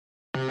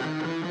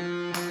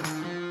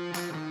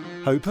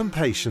Hope and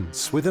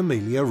Patience with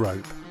Amelia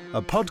Rope,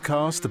 a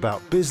podcast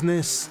about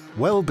business,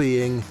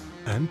 well-being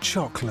and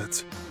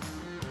chocolate.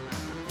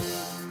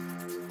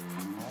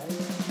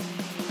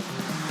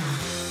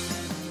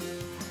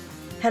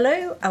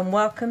 Hello and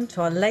welcome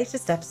to our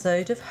latest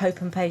episode of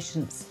Hope and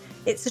Patience.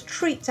 It's a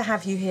treat to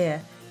have you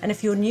here, and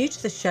if you're new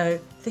to the show,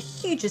 the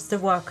hugest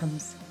of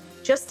welcomes.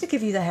 Just to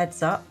give you the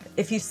heads up,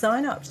 if you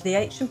sign up to the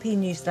H&P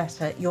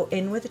newsletter, you're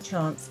in with a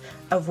chance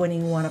of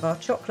winning one of our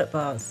chocolate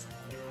bars.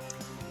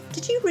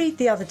 Did you read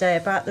the other day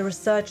about the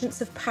resurgence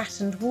of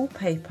patterned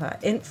wallpaper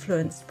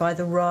influenced by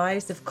the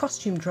rise of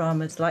costume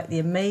dramas like The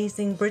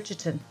Amazing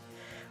Bridgerton?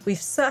 We've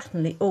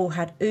certainly all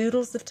had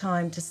oodles of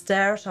time to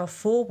stare at our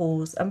four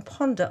walls and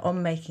ponder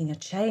on making a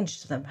change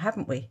to them,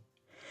 haven't we?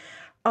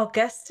 Our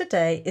guest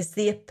today is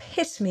the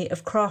epitome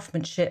of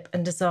craftsmanship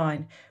and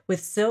design with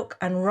silk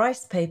and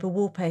rice paper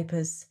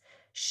wallpapers.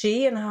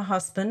 She and her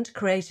husband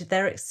created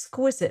their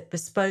exquisite,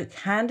 bespoke,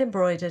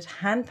 hand-embroidered,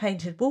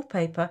 hand-painted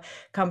wallpaper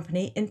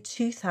company in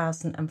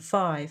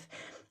 2005.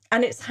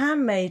 And it's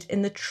handmade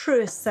in the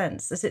truest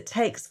sense, as it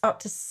takes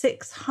up to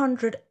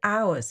 600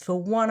 hours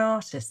for one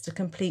artist to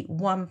complete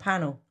one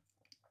panel.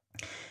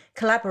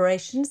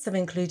 Collaborations have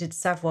included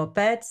Savoir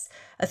beds,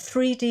 a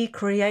 3D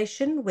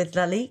creation with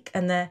Lalique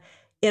and their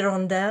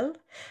hirondelle,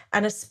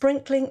 and a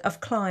sprinkling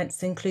of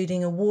clients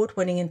including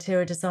award-winning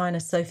interior designer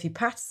Sophie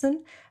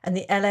Paterson and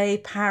the LA,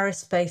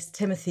 Paris-based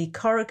Timothy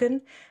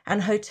Corrigan,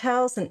 and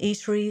hotels and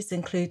eateries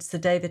include Sir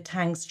David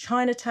Tang's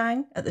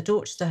Tang at the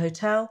Dorchester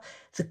Hotel,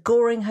 the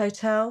Goring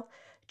Hotel,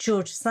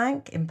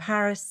 Cinq in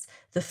Paris,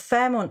 the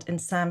Fairmont in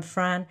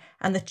Fran,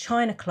 and the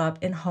China Club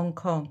in Hong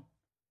Kong.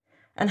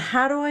 And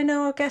how do I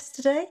know our guest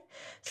today?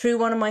 Through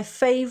one of my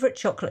favourite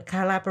chocolate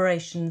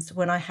collaborations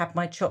when I had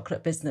my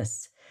chocolate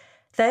business.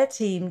 Their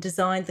team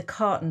designed the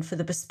carton for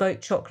the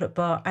bespoke chocolate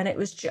bar, and it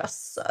was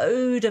just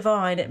so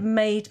divine, it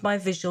made my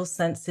visual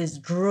senses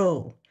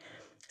drool.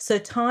 So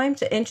time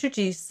to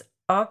introduce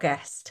our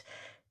guest,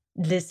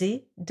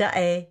 Lizzie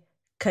Deshayes,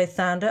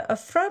 co-founder of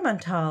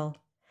Fromental.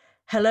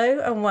 Hello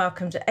and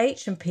welcome to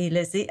H&P,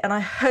 Lizzie, and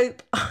I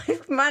hope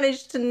I've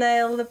managed to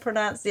nail the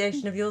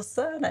pronunciation of your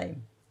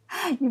surname.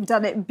 You've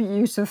done it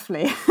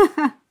beautifully.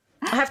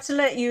 I have to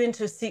let you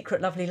into a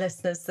secret, lovely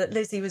listeners, that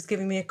Lizzie was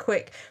giving me a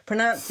quick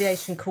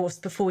pronunciation course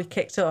before we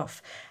kicked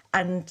off.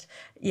 And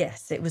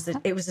yes, it was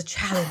a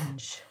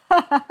challenge.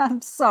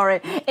 I'm sorry.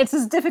 It's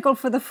as difficult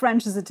for the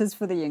French as it is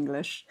for the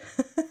English.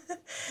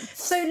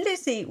 So,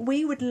 Lizzie,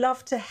 we would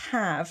love to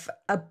have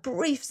a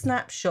brief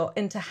snapshot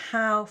into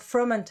how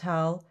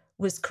Fromental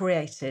was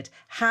created.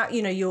 How,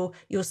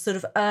 your sort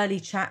of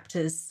early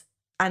chapters,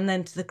 and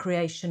then to the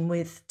creation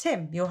with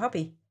Tim, your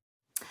hubby.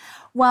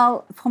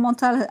 Well,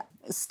 Fromental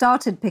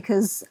started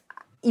because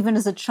even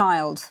as a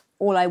child,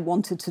 all I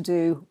wanted to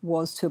do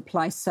was to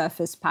apply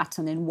surface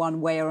pattern in one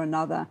way or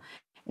another.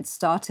 It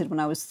started when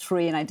I was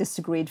 3 and I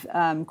disagreed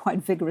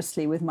quite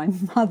vigorously with my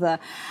mother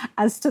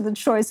as to the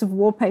choice of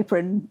wallpaper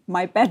in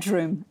my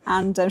bedroom.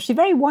 And she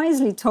very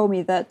wisely told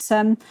me that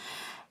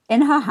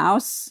in her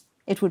house,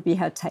 it would be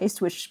her taste,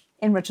 which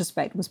in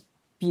retrospect was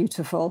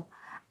beautiful.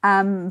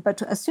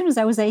 But as soon as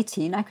I was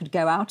 18, I could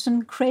go out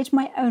and create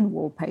my own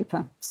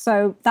wallpaper.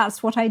 So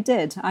that's what I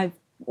did. I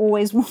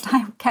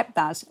kept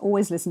that,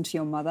 always listened to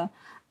your mother.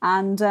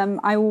 And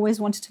I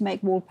always wanted to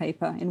make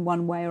wallpaper in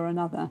one way or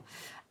another.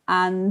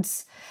 And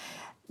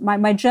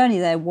my journey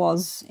there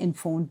was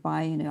informed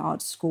by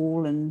art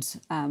school and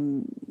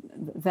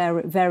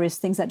various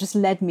things that just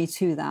led me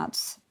to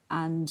that,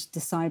 and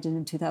decided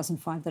in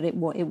 2005 that it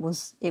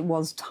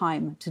was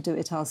time to do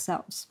it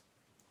ourselves.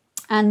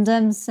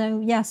 And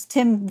so yes,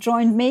 Tim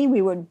joined me.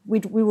 We were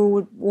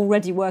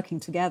already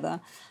working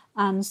together,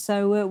 and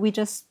so we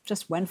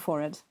just went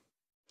for it.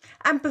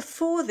 And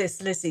before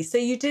this, Lizzie, so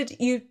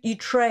you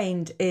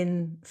trained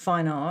in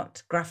fine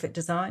art, graphic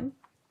design?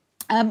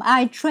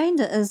 I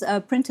trained as a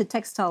printed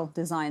textile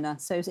designer,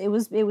 so it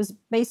was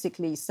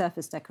basically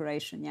surface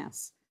decoration,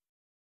 yes.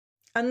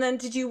 And then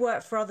did you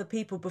work for other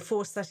people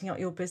before setting up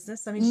your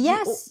business? I mean,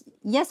 yes.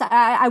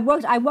 I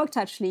worked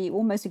actually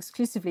almost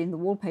exclusively in the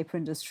wallpaper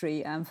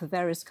industry for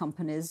various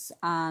companies,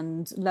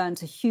 and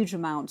learned a huge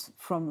amount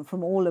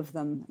from all of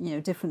them.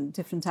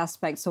 Different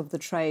aspects of the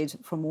trade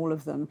from all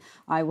of them.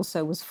 I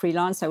also was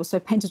freelance. I also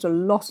painted a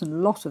lot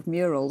of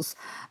murals.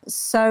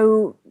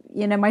 So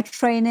my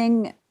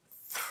training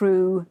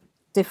through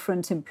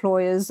different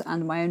employers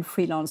and my own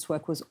freelance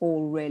work was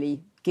all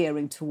really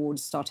gearing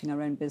towards starting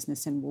our own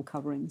business in wall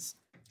coverings.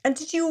 And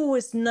did you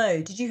always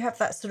know, did you have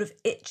that sort of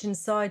itch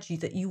inside you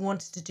that you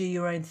wanted to do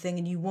your own thing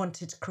and you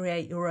wanted to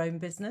create your own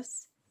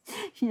business?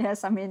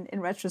 Yes, I mean, in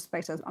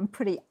retrospect, I'm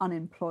pretty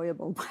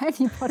unemployable by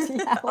anybody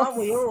else. Aren't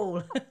we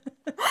all?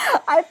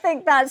 I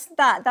think that's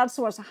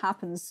what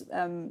happens.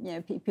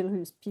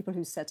 People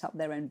who set up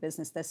their own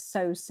business, they're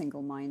so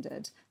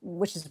single-minded,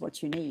 which is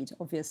what you need,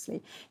 obviously.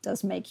 It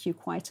does make you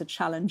quite a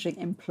challenging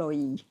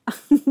employee.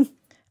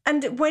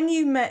 And when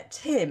you met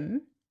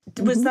Tim,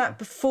 Was that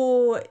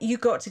before you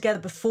got together,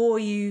 before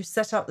you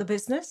set up the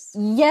business?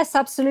 Yes,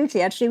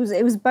 absolutely. Actually,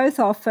 it was both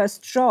our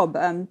first job.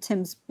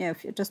 Tim's,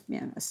 just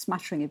a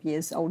smattering of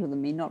years older than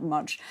me, not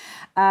much,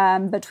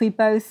 but we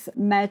both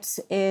met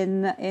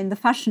in the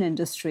fashion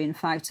industry. In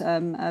fact,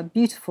 a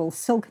beautiful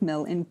silk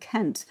mill in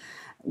Kent,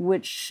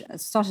 which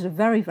started a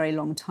very, very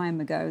long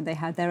time ago. They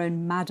had their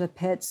own madder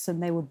pits,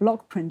 and they were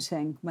block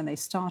printing when they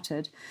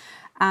started,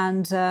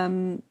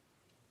 and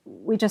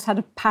we just had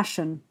a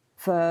passion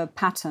for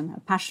pattern, a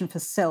passion for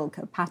silk,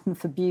 a passion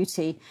for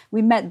beauty.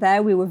 We met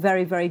there. We were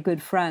very, very good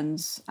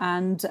friends.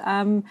 And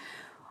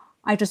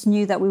I just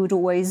knew that we would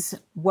always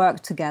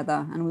work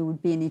together and we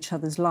would be in each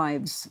other's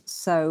lives.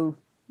 So,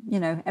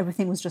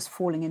 everything was just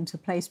falling into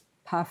place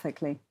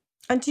perfectly.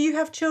 And do you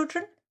have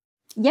children?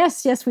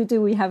 Yes, we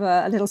do. We have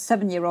a little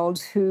 7-year-old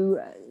who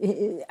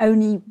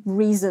only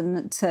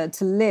reason to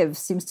live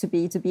seems to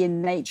be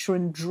in nature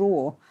and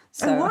draw.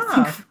 So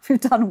I think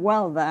we've done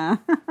well there.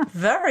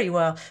 Very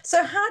well.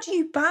 So how do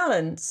you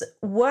balance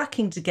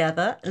working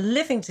together,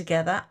 living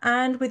together,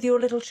 and with your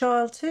little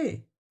child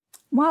too?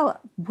 Well,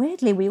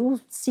 weirdly, we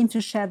all seem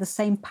to share the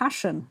same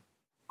passion.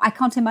 I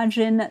can't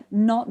imagine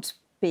not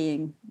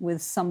being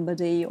with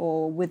somebody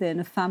or within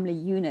a family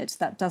unit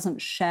that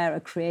doesn't share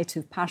a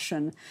creative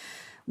passion.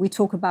 We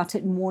talk about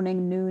it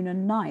morning, noon,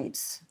 and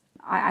night.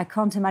 I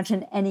can't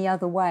imagine any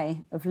other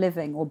way of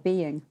living or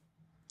being.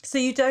 So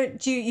you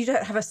don't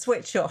have a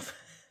switch off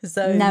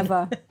zone?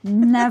 Never,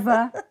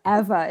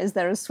 ever is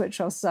there a switch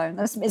off zone.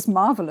 It's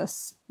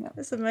marvellous.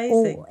 That's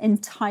amazing. All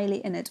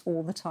entirely in it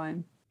all the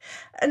time.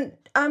 And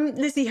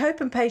Lizzie, Hope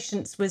and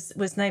Patience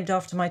was named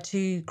after my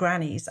two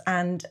grannies,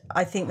 and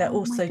I think they're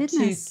also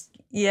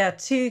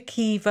two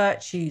key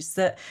virtues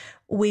that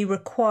we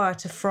require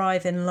to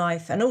thrive in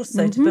life and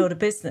also to build a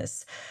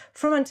business.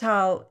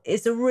 Fromental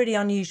is a really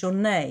unusual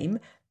name.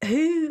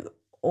 Who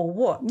or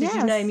what did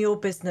you name your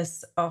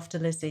business after,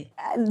 Lizzie?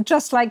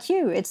 Just like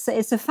you, it's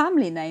a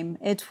family name.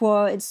 It's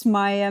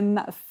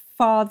my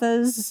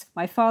father's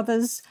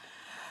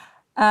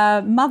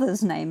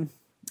mother's name.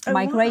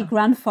 My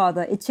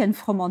great-grandfather, Etienne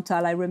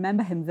Fromental, I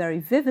remember him very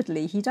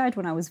vividly. He died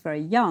when I was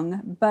very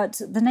young, but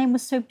the name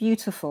was so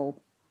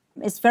beautiful.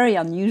 It's very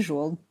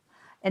unusual.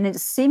 And it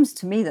seems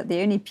to me that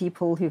the only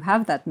people who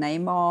have that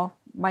name are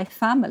my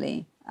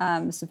family.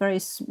 It's a very,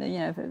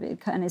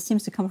 and it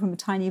seems to come from a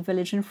tiny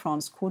village in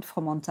France called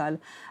Fromental.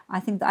 I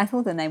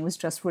thought the name was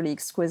just really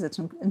exquisite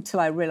until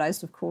I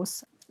realized, of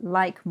course,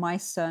 like my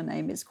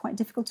surname, it's quite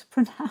difficult to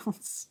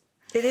pronounce.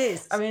 It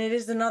is. I mean, it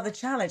is another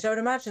challenge. I would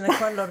imagine there are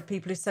quite a lot of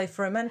people who say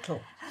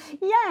Fromental.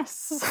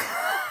 Yes.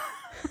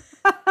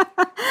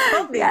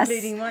 Probably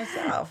including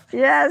myself.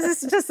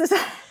 Yes, it's just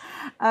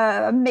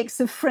a mix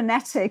of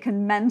frenetic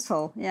and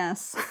mental,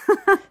 yes.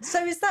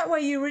 So is that where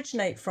you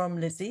originate from,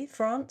 Lizzie,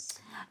 France?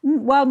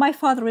 Well, my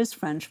father is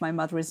French. My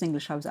mother is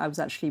English. I was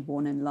actually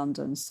born in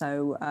London.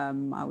 So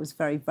I was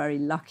very, very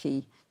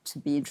lucky to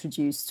be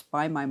introduced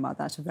by my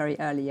mother at a very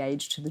early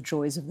age to the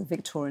joys of the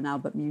Victoria and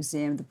Albert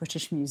Museum, the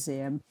British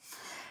Museum.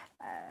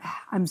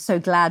 I'm so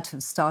glad to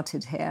have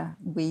started here.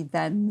 We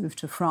then moved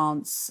to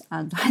France,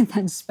 and I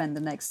then spent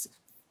the next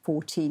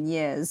 14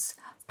 years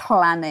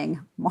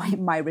planning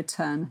my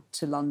return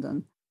to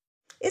London.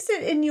 Is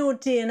it in your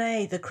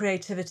DNA, the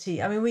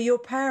creativity? I mean, were your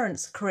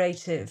parents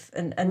creative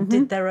and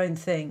did their own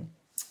thing?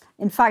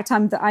 In fact,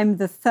 I'm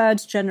the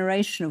third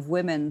generation of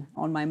women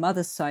on my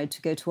mother's side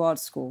to go to art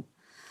school.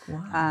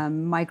 Wow.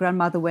 My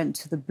grandmother went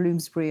to the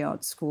Bloomsbury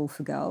Art School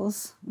for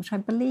Girls, which I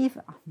believe,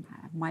 I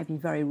might be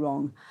very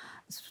wrong,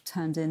 sort of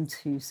turned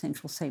into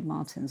Central St.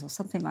 Martin's or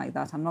something like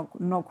that. I'm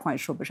not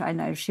quite sure, but I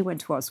know she went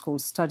to art school,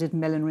 studied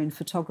millinery and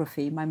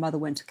photography. My mother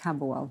went to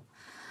Camberwell.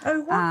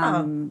 Oh,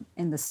 wow.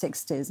 In the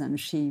 60s, and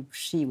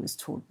she was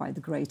taught by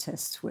the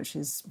greatest, which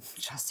is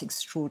just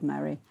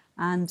extraordinary.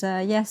 And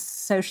yes,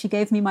 so she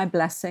gave me her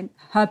blessing,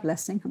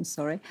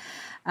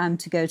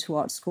 to go to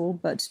art school,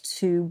 but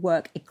to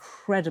work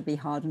incredibly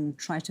hard and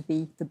try to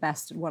be the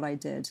best at what I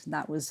did.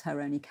 That was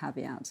her only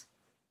caveat.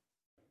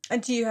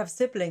 And do you have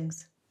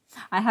siblings?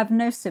 I have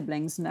no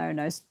siblings, no.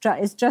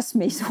 It's just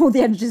me. So all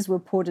the energies were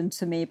poured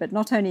into me. But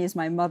not only is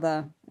my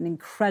mother an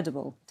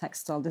incredible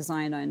textile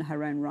designer in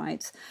her own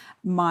right,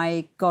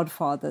 my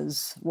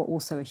godfathers were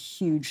also a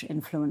huge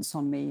influence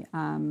on me.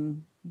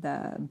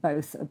 They're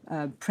both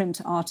a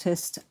print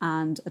artist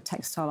and a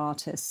textile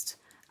artist.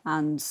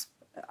 And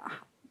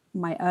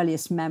my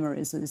earliest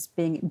memories is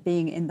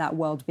being in that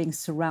world, being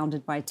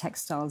surrounded by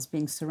textiles,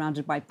 being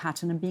surrounded by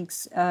pattern, and being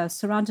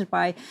surrounded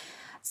by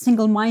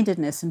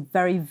single-mindedness and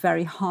very,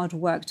 very hard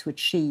work to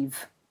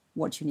achieve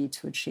what you need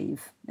to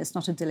achieve. It's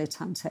not a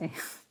dilettante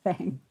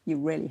thing. You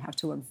really have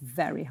to work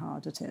very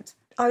hard at it.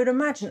 I would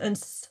imagine, and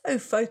so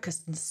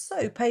focused and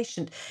so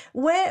patient.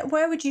 Where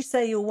would you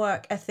say your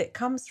work ethic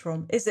comes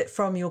from? Is it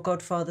from your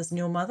godfathers and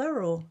your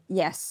mother, or?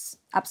 Yes,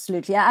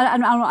 absolutely.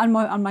 And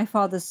on my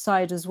father's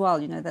side as well,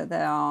 that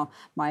there are,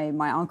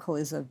 my uncle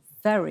is a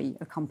very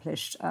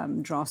accomplished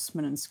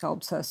draftsman and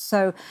sculptor.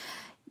 So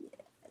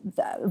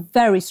a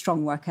very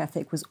strong work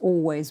ethic was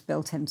always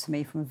built into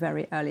me from a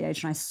very early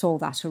age, and I saw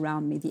that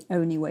around me. The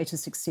only way to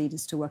succeed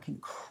is to work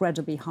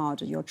incredibly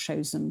hard at your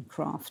chosen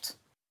craft.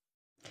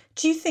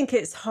 Do you think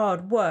it's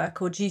hard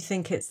work, or do you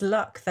think it's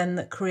luck then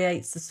that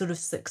creates the sort of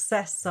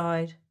success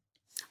side?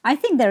 I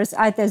think there's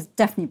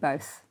definitely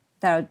both.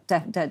 There are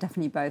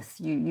definitely both.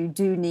 You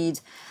do need,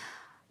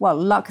 well,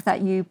 luck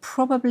that you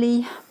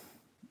probably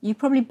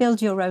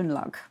build your own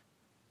luck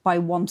by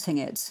wanting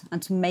it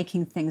and to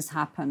making things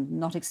happen,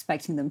 not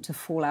expecting them to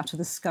fall out of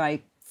the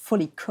sky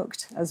fully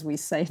cooked, as we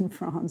say in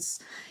France.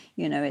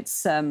 You know,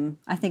 it's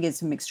I think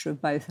it's a mixture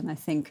of both, and I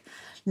think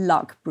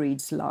luck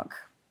breeds luck.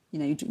 You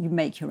know, you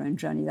make your own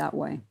journey that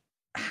way.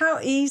 How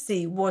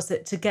easy was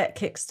it to get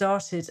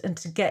kick-started and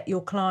to get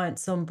your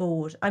clients on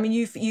board? I mean,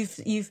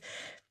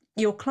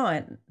 your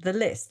client, the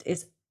list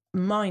is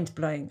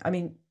mind-blowing. I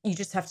mean, you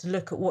just have to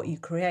look at what you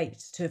create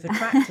to have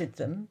attracted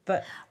them.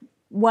 But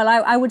well,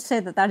 I would say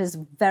that is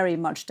very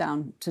much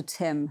down to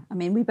Tim. I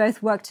mean, we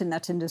both worked in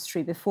that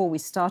industry before we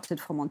started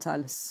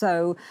Fromental.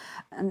 So,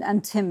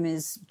 and Tim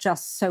is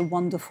just so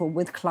wonderful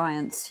with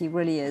clients. He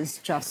really is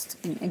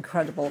just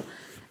incredible.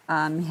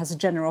 He has a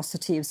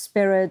generosity of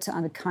spirit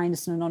and a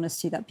kindness and an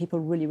honesty that people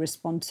really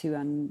respond to,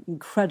 and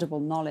incredible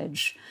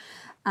knowledge.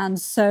 And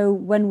so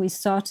when we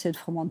started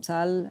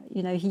Fromental,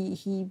 you know,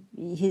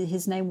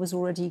 his name was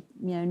already,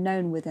 you know,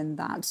 known within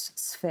that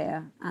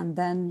sphere. And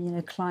then, you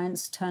know,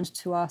 clients turned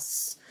to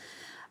us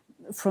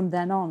from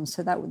then on.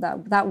 So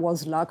that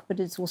was luck, but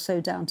it's also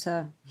down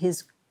to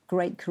his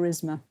great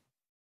charisma.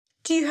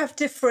 do you have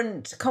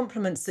different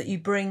compliments that you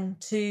bring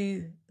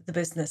to the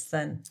business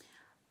then?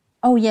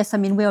 Oh, yes. I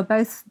mean, we are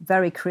both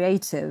very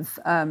creative.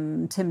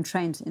 Tim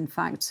trained, in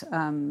fact,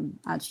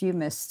 at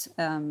UMIST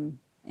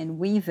in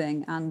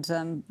weaving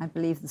and I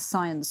believe the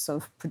science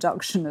of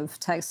production of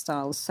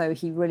textiles. So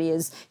he really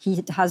is,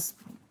 he has,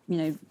 you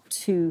know,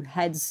 two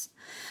heads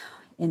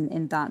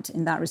in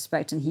that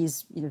respect. And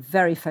he's, you know,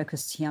 very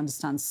focused. He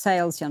understands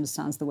sales. He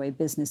understands the way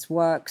business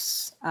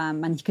works.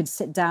 And he could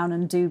sit down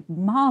and do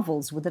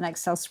marvels with an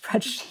Excel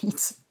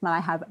spreadsheet. And I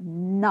have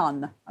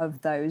none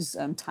of those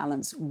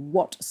talents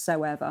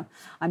whatsoever.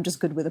 I'm just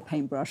good with a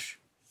paintbrush.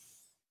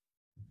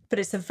 But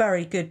it's a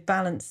very good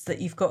balance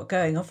that you've got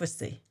going,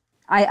 obviously.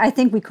 I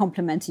think we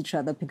complement each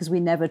other because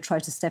we never try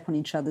to step on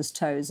each other's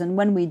toes. And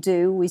when we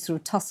do, we sort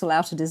of tussle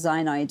out a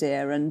design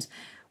idea and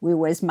we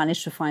always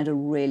manage to find a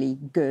really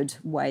good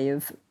way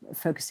of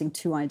focusing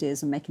two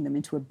ideas and making them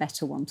into a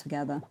better one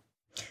together.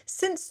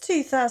 Since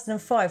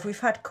 2005, we've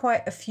had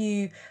quite a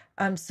few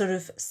sort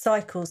of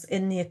cycles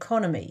in the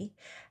economy.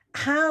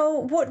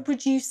 What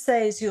would you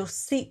say is your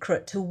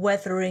secret to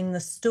weathering the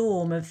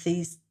storm of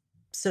these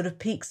sort of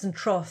peaks and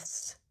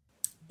troughs?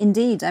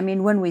 Indeed. I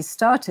mean, when we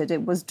started,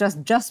 it was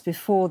just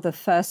before the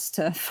first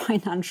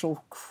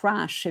financial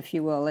crash, if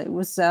you will. It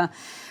was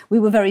we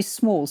were very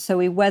small, so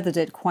we weathered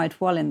it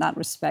quite well in that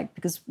respect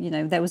because, you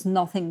know, there was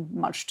nothing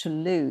much to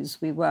lose.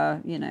 We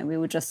were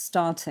just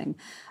starting,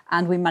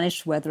 and we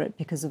managed to weather it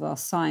because of our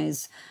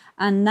size.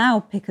 And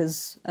now,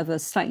 because of a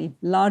slightly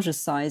larger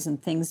size and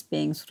things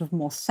being sort of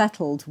more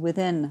settled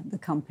within the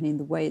company and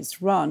the way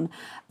it's run,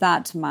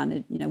 that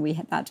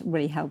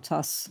really helped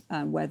us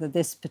weather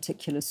this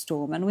particular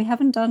storm. And we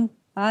haven't done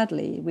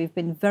badly. We've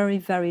been very,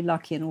 very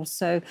lucky. And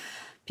also,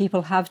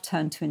 people have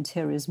turned to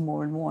interiors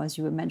more and more, as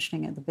you were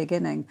mentioning at the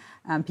beginning.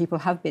 People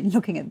have been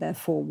looking at their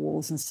four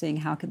walls and seeing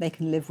how they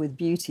can live with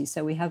beauty.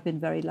 So we have been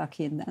very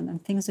lucky,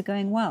 and things are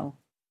going well.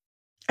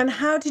 And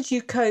how did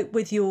you cope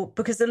with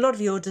because a lot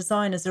of your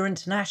designers are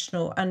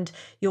international and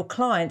your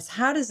clients,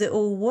 how does it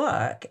all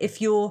work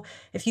if you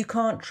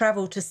can't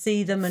travel to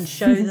see them and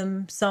show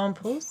them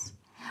samples?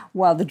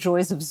 Well, the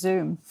joys of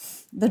Zoom.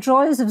 The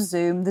joys of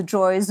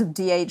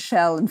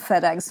DHL and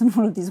FedEx and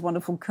all of these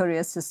wonderful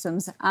courier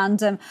systems.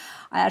 And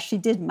I actually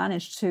did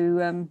manage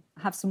to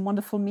have some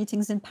wonderful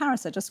meetings in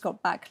Paris. I just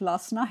got back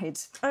last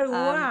night. Oh,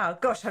 wow.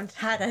 Gosh, I'm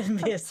tad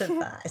envious of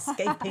that,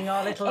 escaping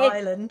our little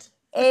island.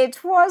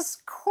 It was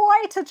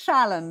quite a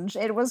challenge.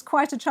 It was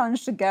quite a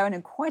challenge to go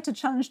and quite a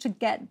challenge to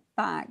get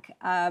back,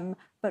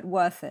 but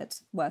worth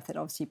it. Worth it.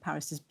 Obviously,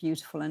 Paris is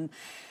beautiful. And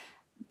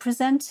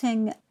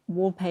presenting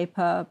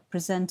wallpaper,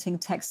 presenting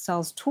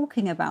textiles,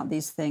 talking about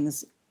these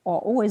things are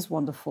always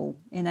wonderful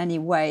in any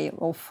way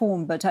or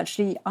form, but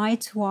actually eye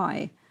to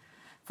eye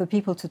for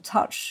people to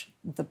touch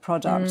the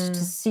product, to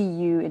see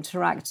you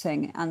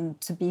interacting and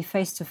to be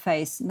face to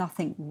face,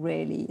 nothing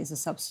really is a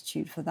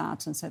substitute for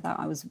that. And so that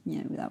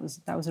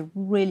was a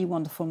really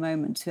wonderful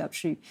moment to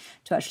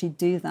actually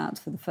do that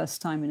for the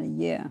first time in a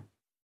year.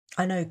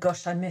 I know,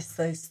 gosh, I miss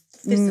those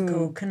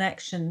physical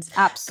connections.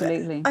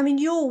 Absolutely. But, I mean,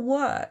 your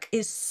work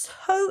is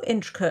so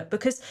intricate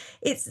because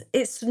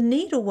it's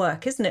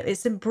needlework, isn't it?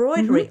 It's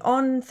embroidery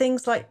on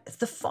things like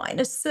the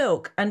finest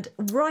silk and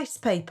rice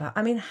paper.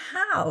 I mean,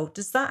 how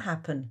does that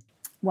happen?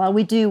 Well,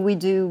 we do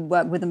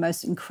work with the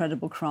most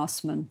incredible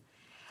craftsmen.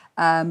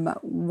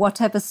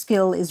 Whatever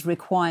skill is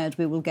required,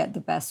 we will get the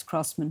best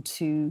craftsmen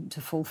to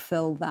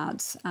fulfill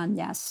that. And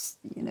yes,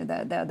 you know,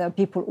 there are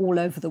people all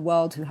over the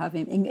world who have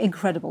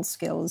incredible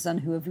skills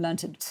and who have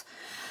learnt it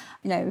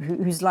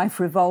whose life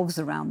revolves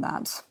around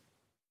that.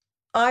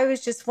 I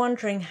was just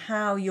wondering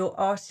how your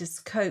artists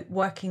cope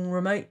working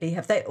remotely.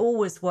 Have they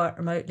always worked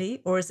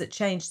remotely, or has it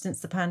changed since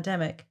the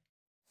pandemic?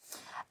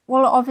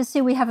 Well,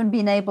 obviously, we haven't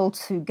been able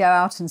to go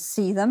out and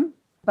see them,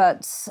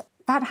 but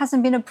that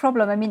hasn't been a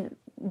problem. I mean,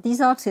 a lot of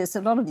these artists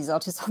are on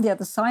the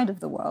other side of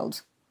the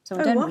world, so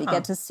we don't really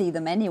get to see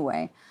them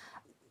anyway.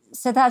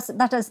 So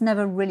that has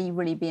never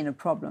really been a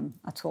problem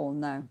at all,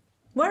 no.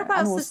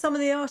 Whereabouts are some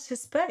of the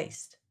artists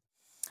based?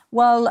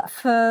 Well,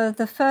 for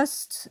the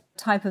first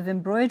type of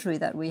embroidery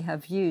that we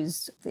have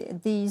used,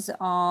 these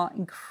are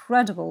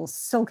incredible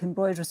silk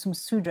embroideries from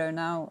Suzhou.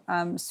 Now,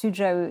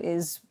 Suzhou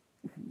is,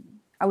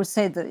 I would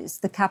say that it's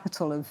the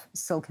capital of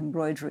silk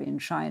embroidery in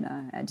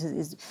China.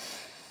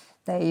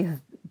 They've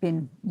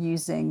been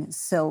using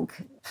silk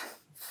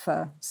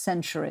for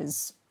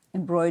centuries,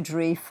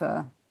 embroidery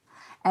for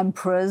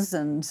emperors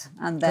and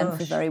then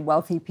for very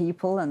wealthy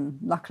people, and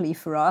luckily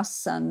for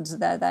us, and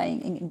they're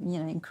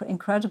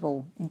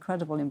incredible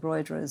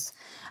embroiderers.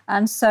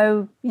 And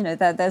so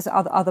there's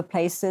other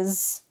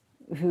places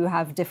who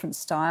have different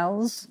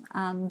styles,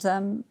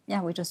 and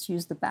we just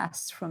use the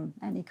best from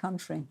any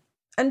country.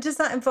 And does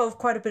that involve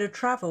quite a bit of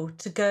travel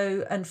to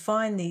go and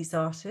find these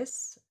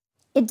artists?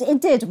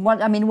 It did.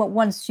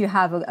 Once you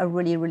have a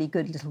really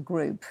good little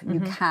group, you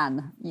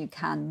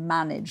can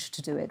manage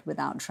to do it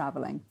without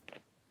traveling.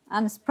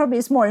 And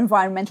it's more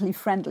environmentally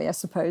friendly, I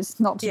suppose,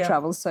 not to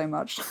travel so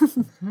much.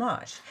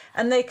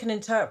 And they can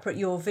interpret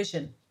your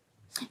vision.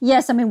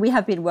 Yes, we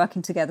have been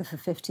working together for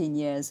 15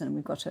 years, and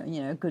we've got a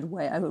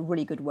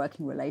really good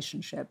working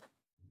relationship.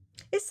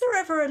 Is there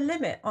ever a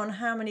limit on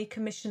how many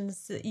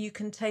commissions that you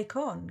can take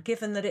on,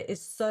 given that it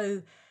is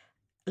so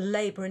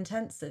labour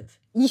intensive?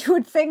 You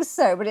would think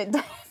so, but it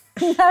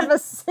never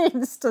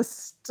seems to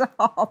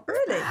stop.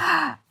 Really?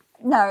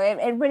 No,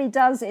 it really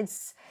does.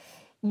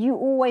 You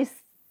always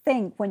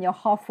think when you're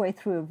halfway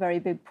through a very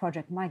big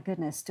project, my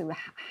goodness,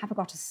 have I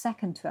got a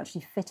second to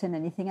actually fit in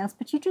anything else?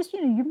 But you just,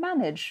 you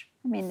manage.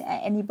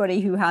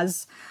 Anybody who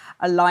has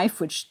a life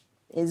which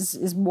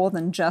is more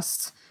than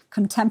just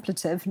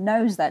contemplative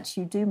knows that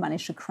you do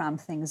manage to cram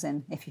things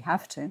in if you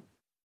have to.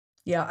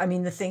 Yeah,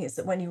 the thing is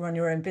that when you run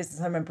your own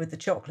business, I remember with the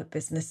chocolate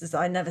businesses,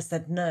 I never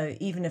said no,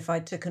 even if I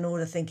took an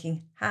order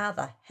thinking, how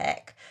the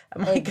heck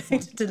am I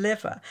going to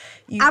deliver?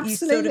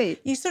 Absolutely.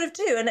 You sort of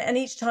do. And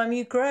each time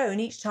you grow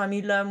and each time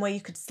you learn where you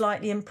could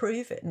slightly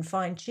improve it and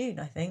fine tune,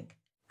 I think.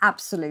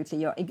 Absolutely.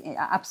 You're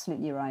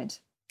absolutely right.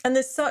 And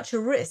there's such a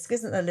risk,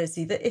 isn't there,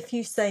 Lizzie, that if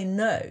you say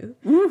no,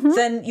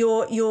 then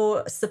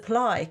your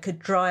supply could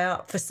dry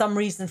up for some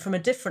reason from a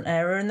different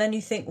area. And then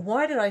you think,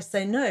 why did I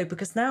say no?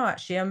 Because now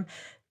actually I'm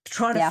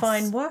trying to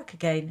find work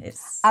again.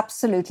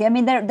 Absolutely.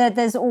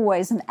 There's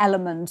always an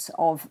element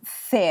of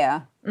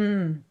fear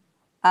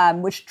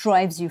which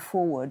drives you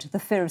forward. The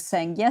fear of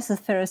saying yes, the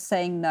fear of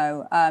saying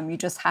no. You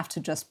just have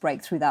to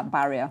break through that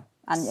barrier.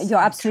 And you're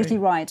absolutely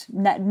right.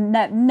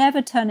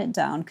 Never turn it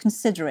down.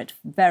 Consider it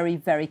very,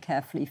 very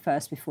carefully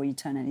first before you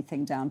turn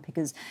anything down,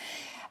 because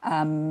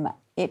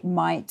it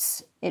might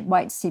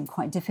seem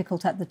quite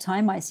difficult at the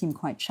time, might seem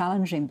quite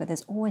challenging, but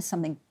there's always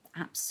something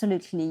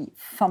absolutely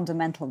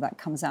fundamental that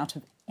comes out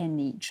of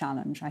any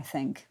challenge, I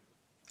think.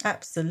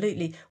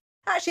 Absolutely.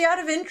 Actually, out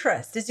of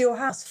interest, is your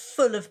house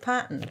full of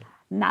pattern?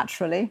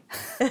 Naturally.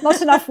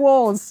 Not enough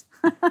walls.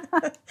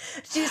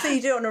 Do you say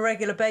you do it on a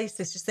regular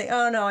basis? Just think,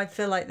 oh no, I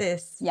feel like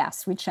this.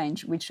 Yes, we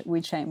change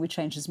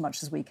as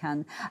much as we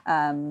can,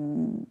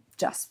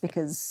 just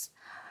because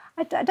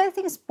I don't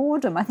think it's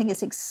boredom. I think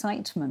it's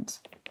excitement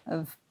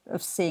of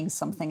seeing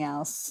something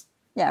else.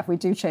 Yeah, we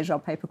do change our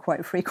paper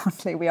quite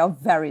frequently. We are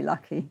very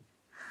lucky.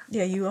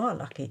 Yeah, you are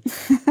lucky.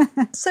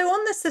 So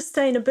on the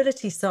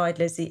sustainability side,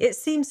 Lizzie, it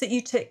seems that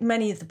you tick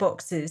many of the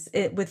boxes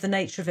with the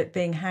nature of it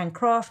being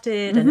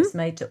handcrafted and it's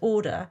made to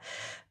order.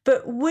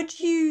 But would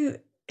you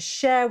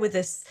share with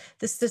us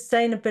the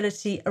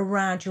sustainability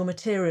around your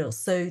materials,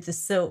 so the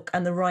silk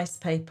and the rice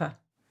paper?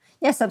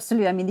 Yes,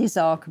 absolutely. These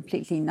are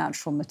completely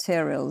natural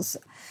materials.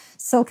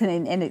 Silk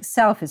in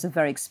itself is a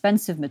very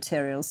expensive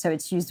material, so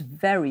it's used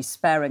very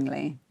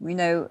sparingly. We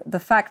know the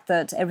fact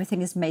that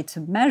everything is made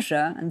to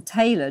measure and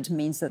tailored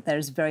means that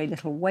there's very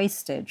little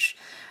wastage.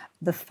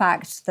 The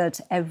fact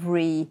that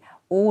every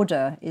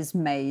order is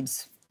made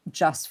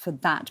just for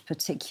that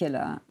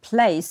particular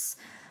place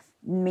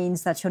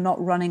means that you're not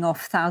running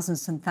off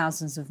thousands and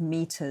thousands of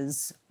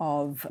meters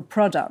of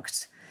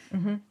product.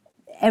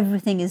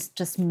 Everything is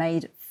just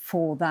made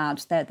for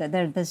that.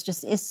 There's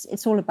just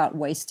it's all about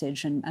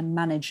wastage and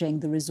managing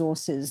the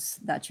resources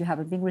that you have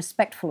and being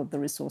respectful of the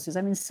resources.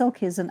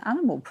 Silk is an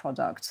animal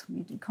product.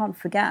 You can't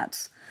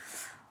forget,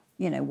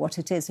 what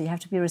it is. So you have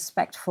to be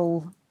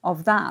respectful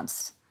of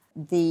that.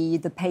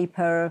 The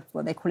paper,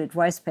 well, they call it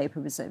rice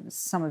paper,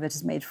 some of it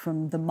is made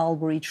from the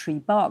mulberry tree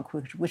bark,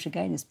 which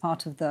again is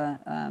part of the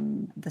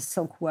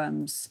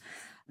silkworm's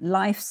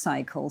life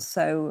cycle.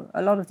 So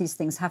a lot of these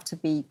things have to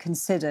be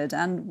considered,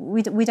 and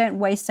we don't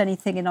waste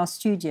anything in our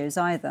studios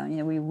either.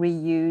 We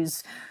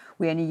reuse.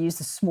 We only use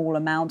a small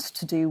amount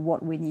to do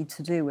what we need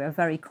to do. We're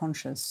very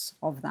conscious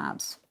of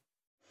that.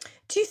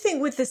 Do you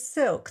think with the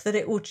silk that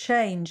it will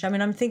change? I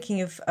mean, I'm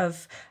thinking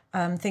of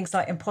things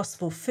like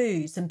Impossible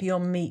Foods and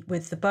Beyond Meat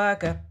with the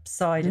burger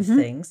side of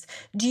things.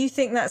 Do you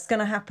think that's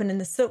going to happen in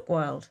the silk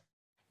world?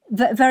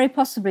 Very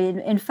possibly.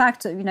 In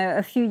fact,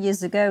 a few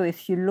years ago,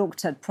 if you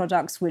looked at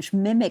products which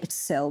mimicked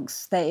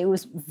silks, it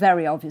was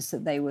very obvious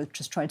that they were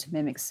just trying to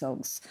mimic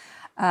silks.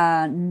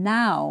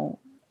 Now,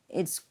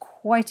 it's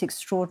quite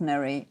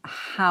extraordinary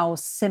how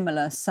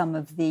similar some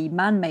of the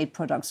man-made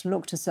products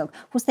look to silk.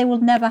 Of course, they will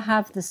never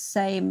have the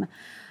same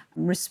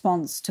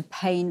response to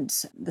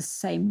paint, the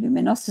same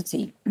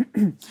luminosity.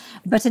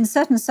 But in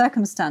certain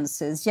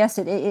circumstances, yes,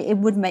 it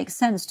would make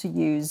sense to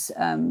use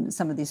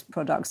some of these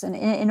products. And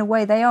in a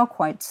way, they are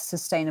quite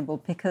sustainable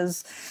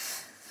because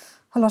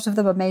a lot of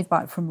them are made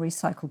from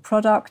recycled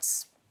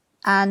products.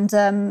 And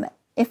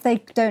if they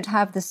don't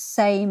have the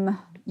same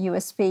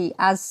USP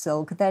as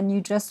silk, then you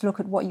just look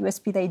at what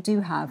USP they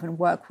do have and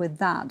work with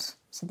that.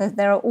 So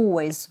there are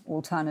always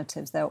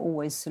alternatives, there are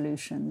always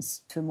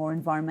solutions to a more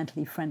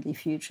environmentally friendly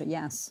future,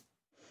 yes.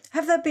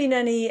 Have there been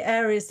any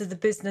areas of the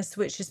business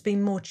which has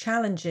been more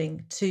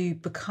challenging to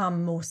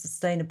become more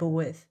sustainable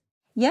with?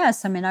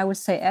 Yes, I mean, I would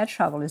say air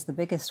travel is the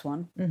biggest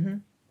one. Mm-hmm.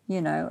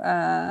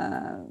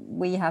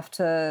 We have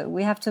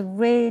to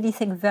really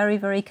think very,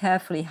 very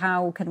carefully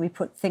how can we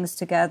put things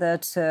together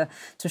to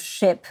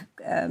ship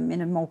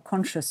in a more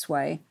conscious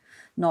way,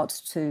 not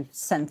to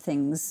send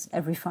things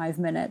every 5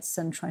 minutes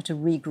and try to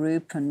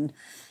regroup. And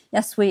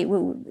yes, we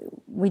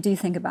do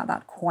think about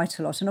that quite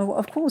a lot. And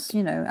of course,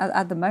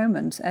 at the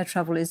moment, air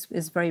travel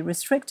is very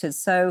restricted.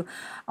 So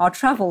our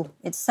travel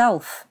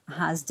itself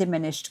has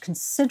diminished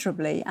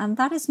considerably. And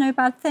that is no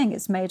bad thing.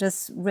 It's made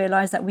us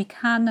realize that we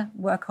can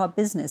work our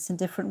business in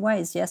different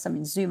ways. Yes, I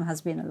mean, Zoom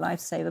has been a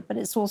lifesaver, but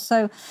it's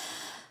also,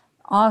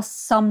 are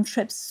some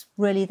trips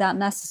really that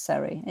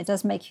necessary? It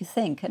does make you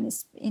think. And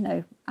it's,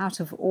 out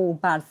of all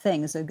bad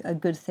things, a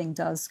good thing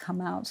does come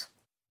out.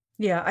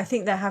 Yeah, I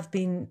think there have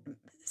been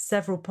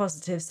several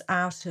positives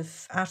out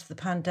of the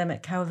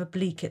pandemic, however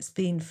bleak it's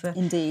been for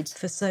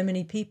so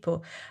many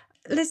people.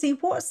 Lizzie,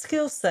 what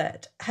skill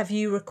set have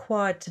you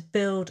required to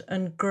build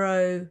and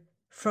grow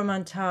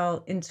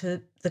Fromental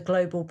into the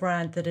global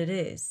brand that it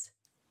is?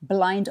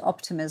 Blind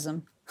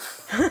optimism.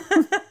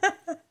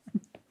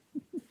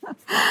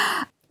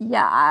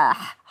 Yeah,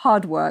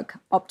 hard work,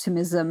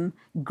 optimism,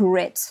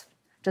 grit,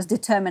 just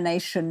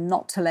determination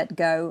not to let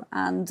go.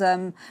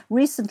 And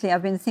recently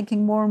I've been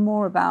thinking more and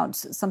more about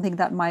something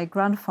that my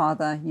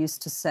grandfather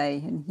used to say.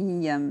 And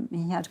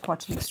he had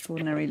quite an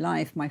extraordinary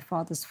life, my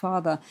father's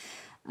father.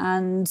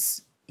 And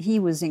he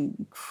was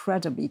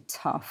incredibly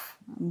tough,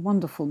 a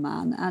wonderful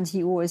man. And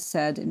he always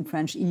said in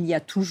French, il y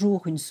a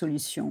toujours une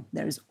solution.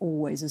 There is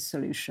always a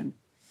solution.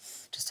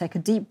 Just take a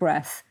deep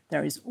breath.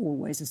 There is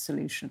always a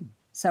solution.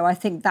 So I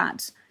think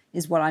that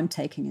is what I'm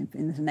taking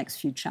in the next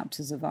few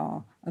chapters of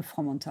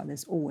Fromental.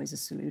 There's always a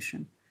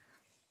solution.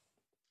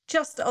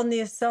 Just on the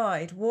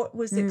aside, what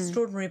was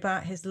extraordinary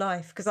about his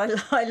life? Because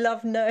I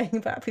love knowing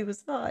about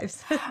people's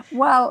lives.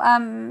 Well,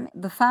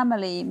 the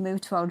family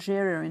moved to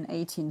Algeria in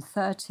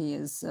 1830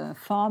 as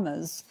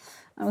farmers.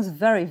 It was a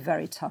very,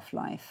 very tough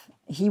life.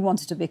 He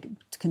wanted to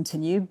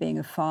continue being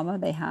a farmer.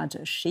 They had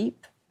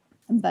sheep.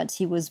 But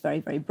he was very,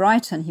 very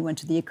bright, and he went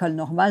to the École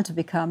Normale to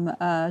become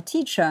a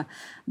teacher.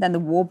 Then the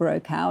war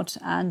broke out,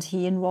 and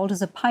he enrolled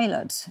as a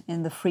pilot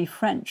in the Free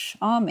French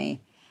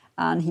Army.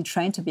 And he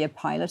trained to be a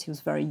pilot. He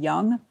was very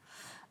young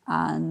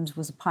and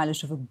was a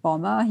pilot of a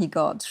bomber. He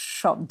got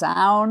shot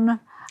down,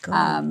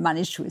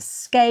 managed to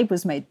escape,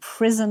 was made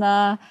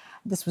prisoner.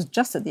 This was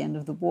just at the end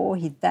of the war.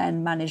 He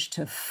then managed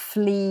to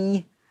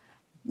flee,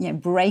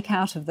 break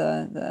out of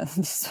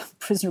this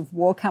prisoner of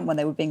war camp when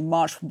they were being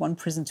marched from one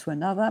prison to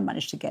another,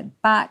 managed to get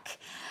back.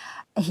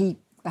 He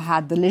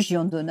had the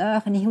Légion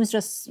d'honneur, and he was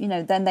just,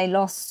 then they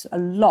lost a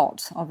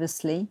lot,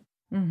 obviously,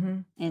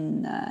 in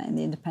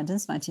the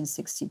independence,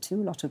 1962. A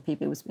lot of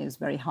people, it was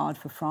very hard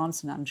for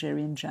France and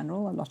Algeria in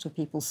general. A lot of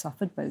people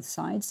suffered, both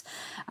sides.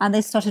 And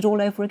they started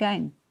all over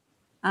again.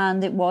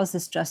 And it was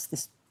this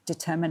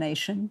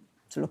determination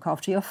to look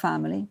after your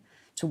family,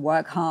 to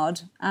work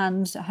hard,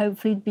 and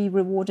hopefully be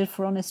rewarded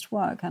for honest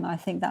work. And I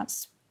think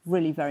that's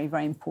really very,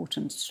 very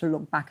important to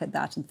look back at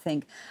that and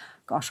think,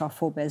 gosh, our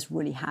forebears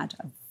really had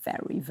a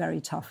very,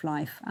 very tough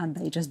life, and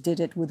they just did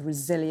it with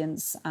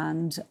resilience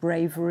and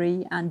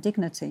bravery and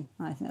dignity.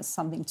 I think that's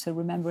something to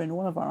remember in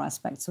all of our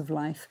aspects of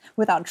life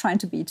without trying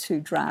to be too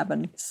drab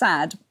and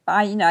sad.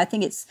 I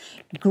think it's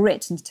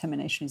grit and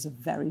determination is a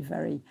very,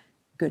 very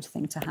good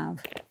thing to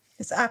have.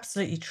 It's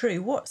absolutely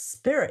true. What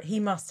spirit he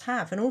must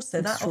have. And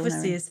also that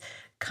obviously has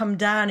come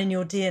down in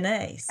your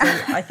DNA. So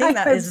I think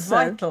that is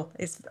vital.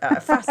 It's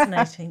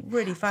fascinating,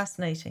 really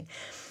fascinating.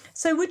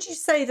 So would you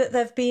say that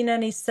there have been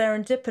any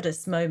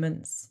serendipitous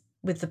moments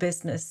with the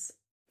business?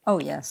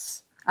 Oh,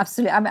 yes,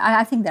 absolutely. I mean,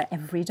 I think they're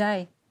every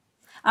day.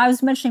 I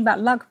was mentioning about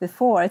luck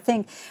before. I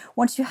think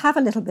once you have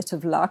a little bit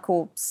of luck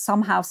or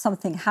somehow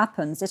something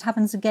happens, it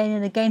happens again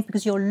and again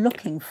because you're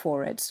looking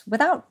for it.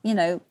 Without,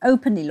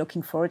 openly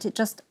looking for it, it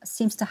just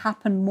seems to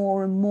happen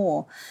more and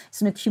more.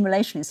 It's an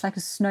accumulation. It's like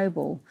a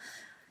snowball.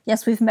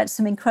 Yes, we've met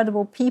some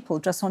incredible people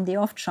just on the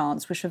off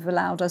chance, which have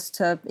allowed us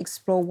to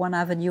explore one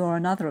avenue or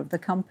another of the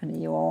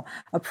company or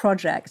a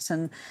project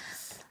and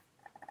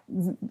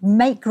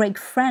make great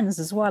friends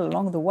as well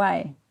along the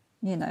way.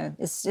 You know,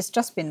 it's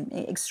just been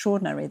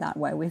extraordinary that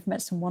way. We've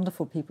met some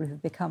wonderful people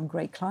who've become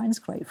great clients,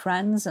 great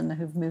friends, and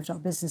who've moved our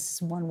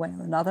businesses in one way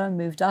or another, and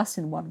moved us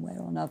in one way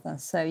or another.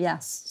 So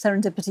yes,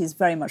 serendipity is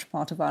very much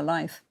part of our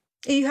life.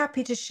 Are you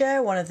happy to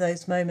share one of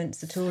those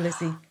moments at all,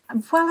 Lizzie?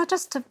 Well,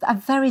 a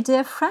very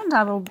dear friend.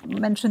 I will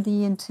mention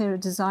the interior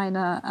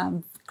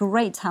designer,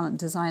 great talent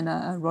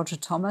designer, Roger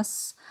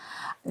Thomas,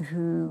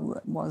 who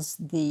was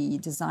the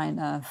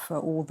designer for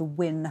all the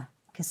Wynn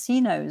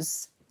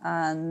casinos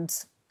and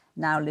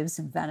now lives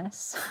in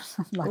Venice.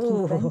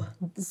 Lucky thing.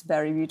 It's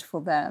very beautiful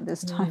there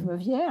this time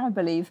of year, I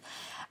believe.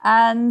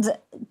 And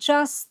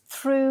just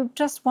through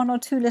just one or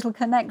two little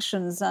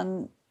connections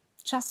and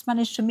just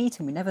managed to meet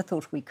him. We never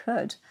thought we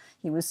could.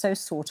 He was so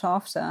sought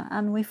after,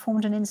 and we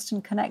formed an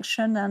instant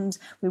connection, and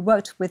we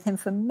worked with him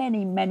for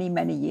many, many,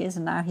 many years,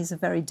 and now he's a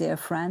very dear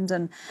friend.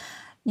 And,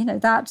 you know,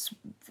 that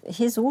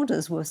his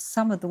orders were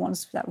some of the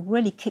ones that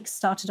really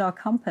kick-started our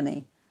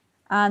company.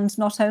 And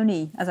not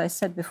only, as I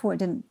said before, it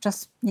didn't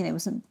just, you know,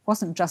 it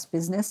wasn't just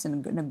business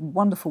in a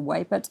wonderful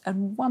way, but a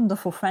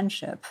wonderful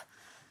friendship.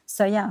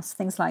 So, yes,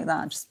 things like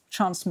that, just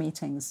chance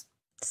meetings.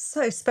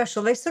 So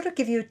special. They sort of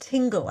give you a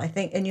tingle, I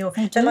think,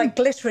 they're like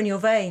glitter in your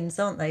veins,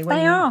 aren't they,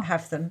 when you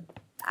have them?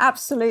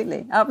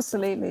 Absolutely,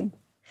 absolutely.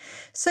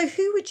 So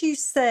who would you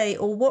say,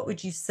 or what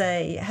would you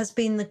say, has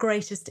been the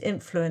greatest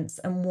influence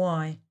and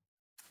why?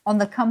 On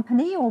the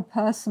company or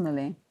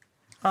personally?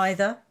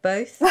 Either,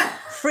 both.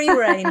 Free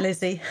reign,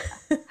 Lizzie.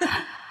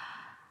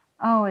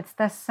 Oh,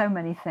 there's so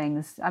many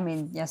things. I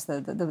mean, yes,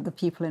 the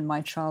people in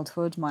my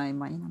childhood, my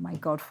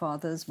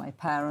godfathers, my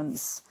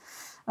parents.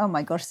 Oh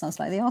my gosh, sounds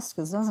like the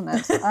Oscars, doesn't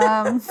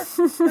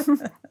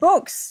it?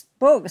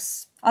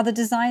 Books, other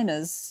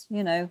designers,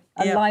 you know,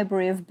 a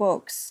library of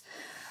books.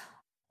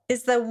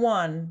 Is there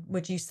one,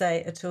 would you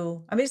say, at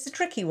all? I mean, it's a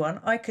tricky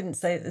one. I couldn't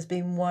say that there's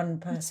been one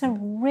person. It's a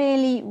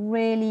really,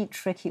 really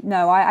tricky...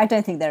 No, I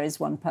don't think there is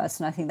one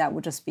person. I think that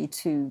would just be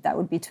to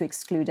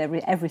exclude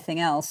everything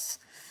else.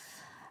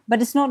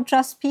 But it's not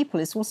just people.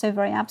 It's also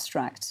very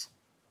abstract.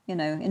 You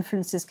know,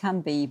 influences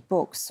can be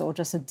books or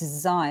just a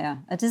desire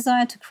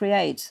to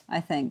create, I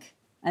think,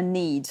 a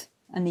need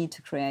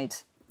to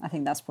create. I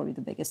think that's probably the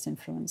biggest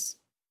influence.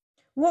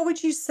 What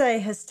would you say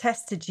has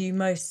tested you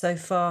most so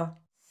far?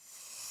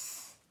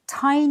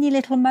 Tiny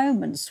little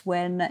moments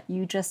when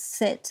you just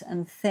sit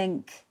and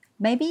think,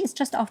 maybe it's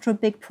just after a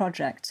big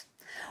project,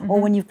 or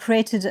when you've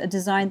created a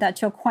design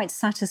that you're quite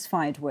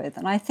satisfied with.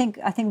 And I think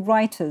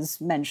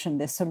writers mention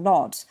this a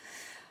lot.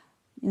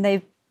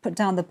 They put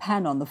down the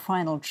pen on the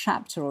final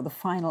chapter or the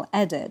final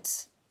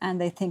edit,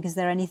 and they think, is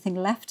there anything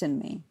left in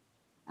me?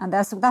 And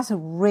that's a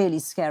really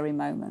scary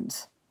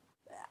moment.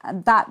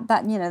 And that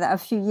you know, that a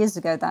few years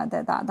ago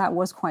that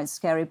was quite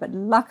scary. But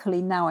luckily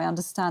now I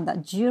understand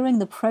that during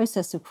the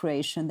process of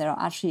creation there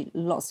are actually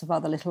lots of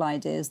other little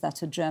ideas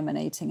that are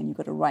germinating, and you've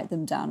got to write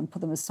them down and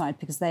put them aside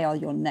because they are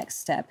your next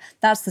step.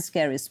 That's the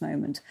scariest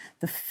moment.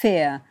 The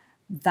fear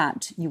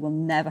that you will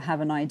never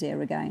have an idea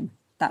again.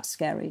 That's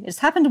scary. It's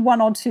happened 1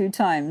 or 2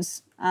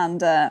 times,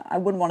 and I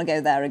wouldn't want to go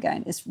there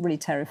again. It's really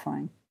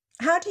terrifying.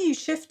 How do you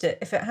shift it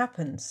if it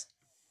happens?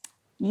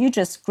 You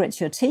just grit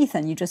your teeth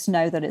and you just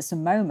know that it's a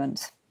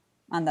moment,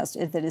 and that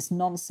it's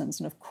nonsense.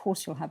 And of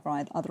course you'll have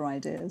other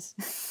ideas.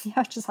 You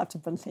just have to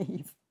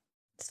believe.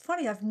 It's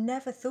funny, I've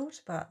never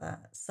thought about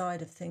that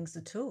side of things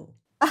at all.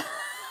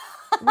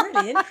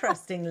 Really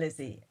interesting,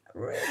 Lizzie.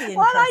 Really interesting.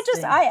 Well,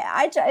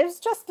 I was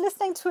just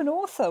listening to an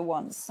author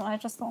once, and I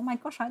just thought, oh my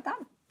gosh,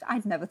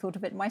 I'd never thought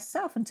of it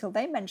myself until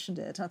they mentioned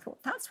it. I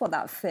thought, that's what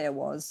that fear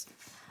was.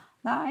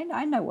 Now,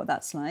 I know what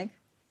that's like,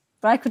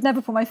 but I could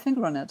never put my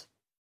finger on it.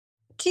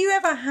 Do you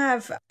ever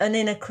have an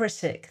inner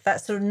critic,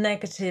 that sort of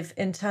negative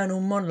internal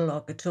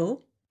monologue at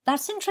all?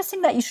 That's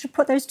interesting that you should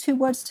put those two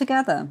words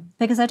together,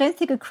 because I don't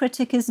think a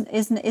critic is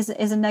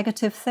a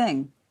negative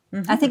thing.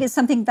 I think it's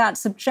something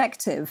that's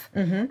objective.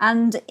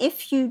 And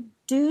if you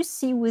do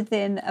see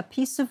within a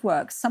piece of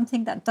work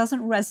something that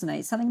doesn't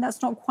resonate, something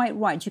that's not quite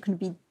right, you can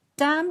be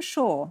damn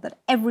sure that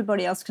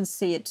everybody else can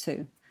see it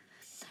too.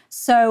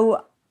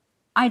 So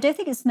I don't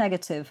think it's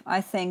negative.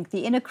 I think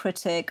the inner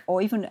critic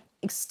or even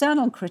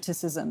external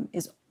criticism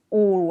is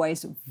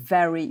always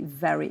very,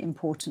 very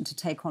important to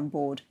take on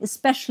board,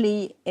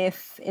 especially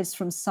if it's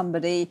from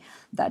somebody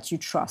that you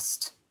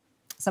trust,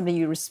 somebody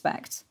you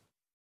respect.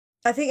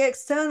 I think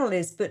external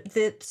is, but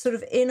the sort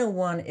of inner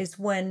one is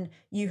when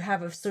you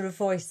have a sort of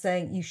voice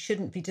saying you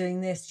shouldn't be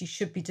doing this, you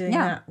should be doing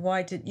that.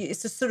 Why did you?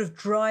 It's a sort of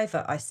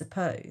driver, I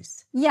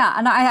suppose. Yeah,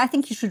 and I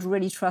think you should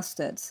really trust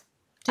it.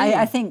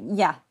 I think,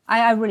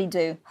 I really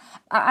do.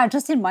 I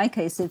just in my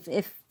case,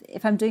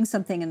 if I'm doing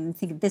something and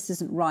thinking this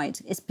isn't right,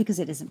 it's because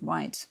it isn't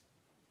right.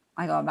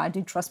 I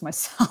do trust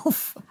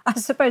myself. I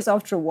suppose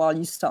after a while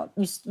you start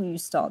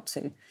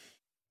to.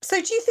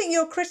 So do you think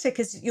your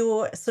critic is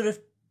your sort of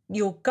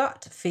your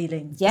gut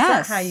feeling. Yes.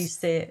 Is that how you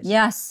see it?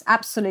 Yes,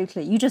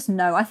 absolutely. You just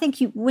know. I think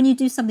when you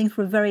do something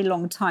for a very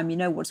long time, you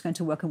know what's going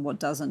to work and what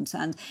doesn't.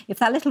 And if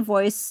that little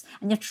voice,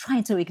 and you're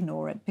trying to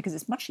ignore it, because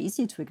it's much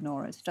easier to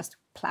ignore it, just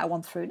plow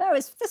on through. No,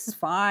 this is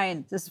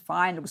fine. This is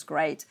fine. It looks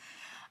great.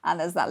 And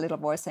there's that little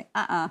voice saying,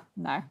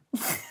 no.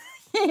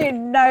 You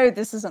know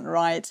this isn't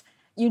right.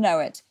 You know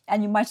it.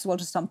 And you might as well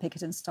just unpick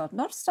it and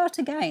not start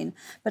again,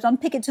 but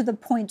unpick it to the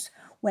point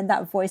when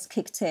that voice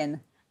kicked in,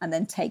 and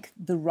then take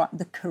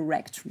the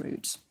correct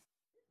route.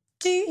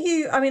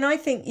 I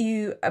think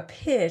you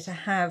appear to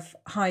have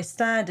high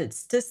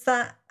standards. Does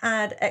that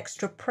add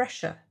extra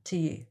pressure to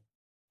you?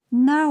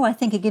 No, I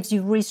think it gives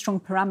you really strong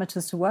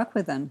parameters to work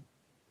within.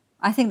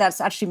 I think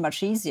that's actually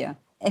much easier.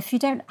 If you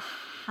don't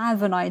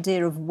have an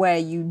idea of where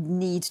you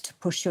need to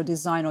push your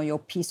design or your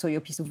piece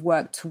of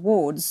work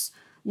towards,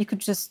 you could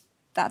just,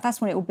 that's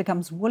when it all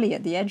becomes woolly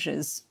at the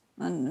edges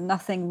and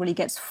nothing really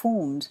gets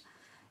formed.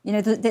 You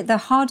know, the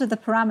harder the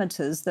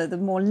parameters, the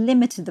more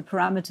limited the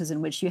parameters in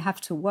which you have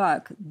to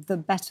work, the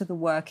better the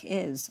work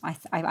is.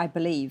 I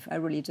believe, I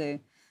really do.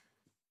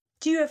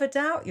 Do you ever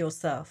doubt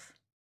yourself?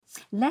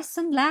 Less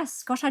and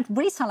less. Gosh, I'd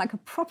really sound like a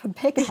proper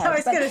pighead. I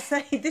was going to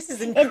say, this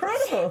is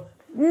incredible.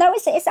 No, I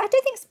don't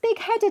think it's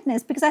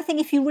big-headedness, because I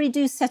think if you really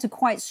do set a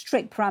quite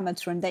strict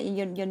parameter and that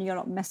you're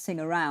not messing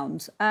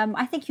around,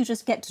 I think you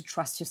just get to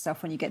trust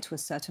yourself when you get to a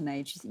certain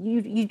age.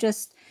 You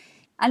just...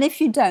 And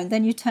if you don't,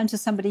 then you turn to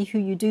somebody who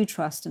you do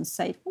trust and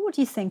say, what do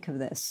you think of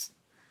this?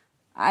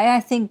 I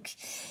think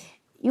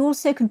you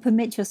also can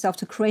permit yourself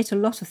to create a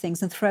lot of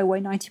things and throw away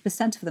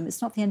 90% of them.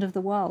 It's not the end of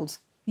the world.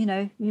 You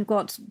know, you've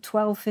got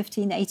 12,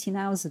 15, 18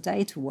 hours a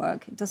day to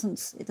work. It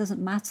doesn't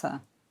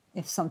matter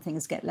if some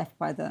things get left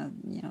by the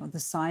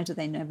side, or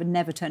they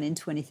never turn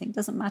into anything. It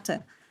doesn't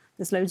matter.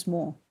 There's loads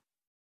more.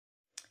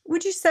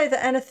 Would you say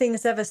that anything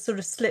has ever sort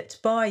of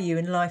slipped by you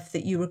in life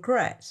that you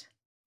regret?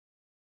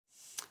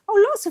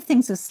 Oh, lots of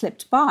things have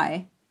slipped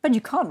by, but you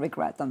can't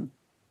regret them.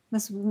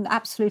 There's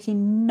absolutely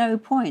no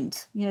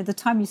point. You know, the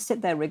time you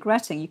sit there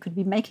regretting, you could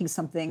be making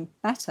something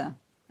better.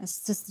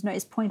 It's just,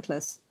 it's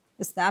pointless.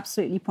 It's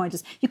absolutely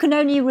pointless. You can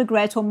only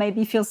regret or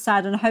maybe feel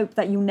sad and hope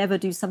that you'll never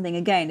do something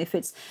again if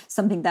it's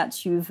something that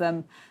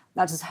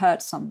that has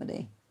hurt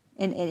somebody.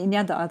 In any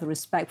other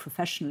respect,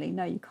 professionally,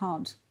 no, you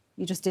can't.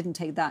 You just didn't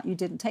take that. You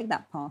didn't take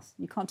that path.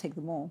 You can't take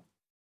them all.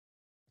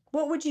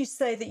 What would you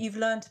say that you've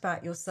learnt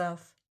about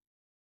yourself?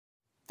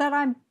 That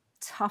I'm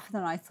tougher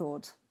than I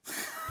thought.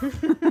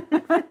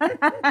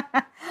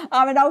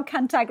 I'm an old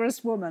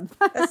cantankerous woman.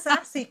 A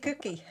sassy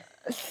cookie.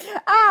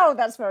 Oh,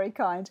 that's very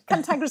kind.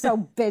 Cantankerous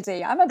old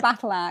biddy. I'm a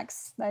battle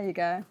axe. There you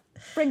go.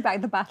 Bring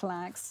back the battle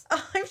axe.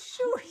 I'm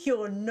sure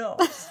you're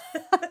not.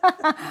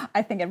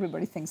 I think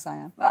everybody thinks I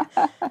am.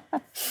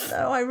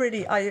 No,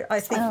 I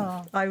think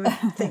I would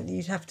think that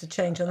you'd have to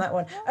change on that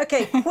one.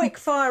 Okay, quick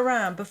fire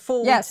round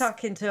before we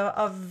tuck into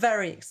our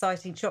very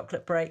exciting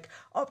chocolate break.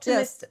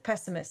 Optimist,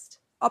 pessimist?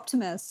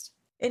 Optimist.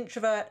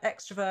 Introvert,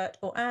 extrovert,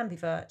 or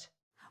ambivert?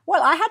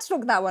 Well, I had to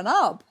look that one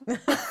up. There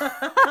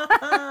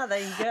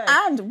you go.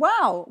 And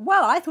wow,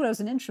 I thought I was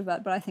an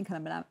introvert, but I think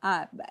I'm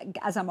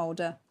as I'm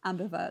older,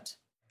 ambivert.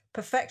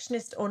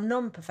 Perfectionist or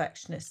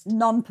non-perfectionist?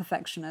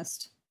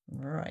 Non-perfectionist.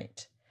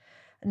 Right.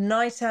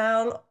 Night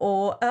owl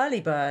or early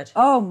bird?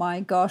 Oh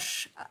my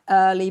gosh,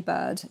 early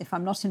bird. If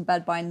I'm not in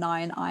bed by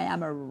 9, I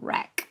am a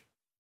wreck.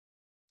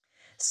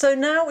 So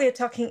now we're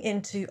tucking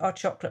into our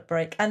chocolate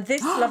break. And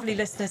this, lovely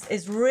listeners,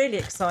 is really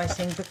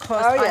exciting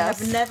because I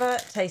have never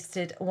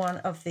tasted one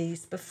of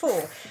these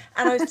before.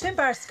 And I was too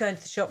embarrassed to go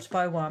into the shop to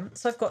buy one.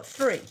 So I've got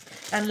 3.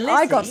 And Lizzie...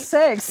 I got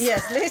 6.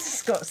 Yes,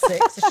 Lizzie's got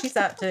 6, so she's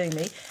outdoing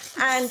me.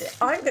 And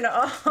I'm going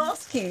to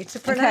ask you to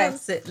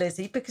pronounce it,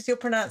 Lizzie, because your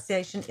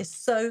pronunciation is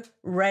so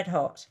red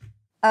hot.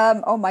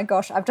 Oh my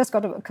gosh, I've just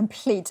got a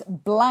complete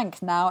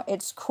blank now.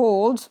 It's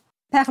called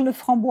Perle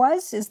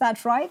Framboise, is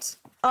that right?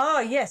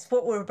 Ah, yes,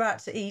 what we're about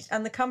to eat.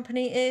 And the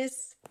company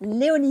is?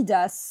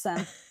 Leonidas.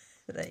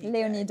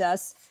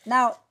 Leonidas.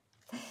 Now,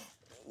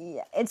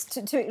 it's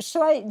do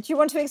you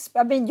want to,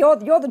 I mean, you're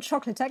the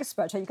chocolate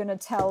expert. Are you going to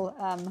tell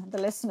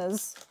the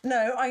listeners?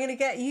 No, I'm going to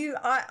get you.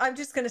 I'm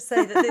just going to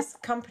say that this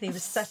company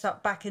was set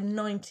up back in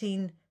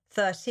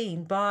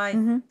 1913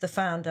 by the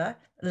founder,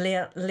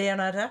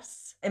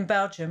 Leonidas, in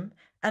Belgium.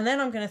 And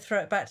then I'm going to throw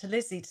it back to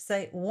Lizzie to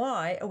say,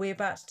 why are we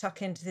about to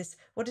tuck into this?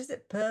 What is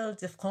it? Perle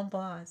de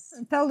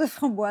framboise. Perle de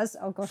framboise.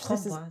 Oh, gosh,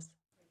 framboise. This is...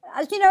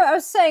 As you know, I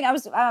was saying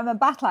I'm a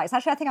battle axe.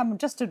 Actually, I think I'm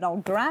just an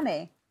old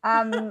granny.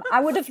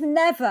 I would have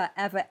never,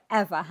 ever,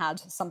 ever had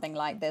something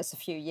like this a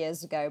few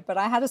years ago. But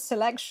I had a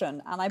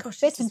selection and I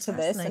bit into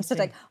this and said,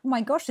 like, oh,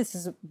 my gosh, this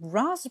is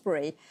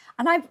raspberry.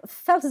 And I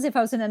felt as if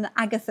I was in an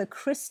Agatha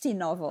Christie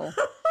novel.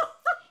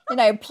 You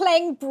know,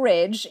 playing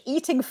bridge,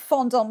 eating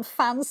fondant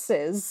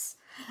fancies,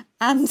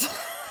 and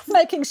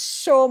making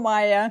sure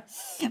my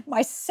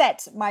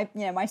set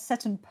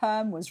and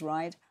perm was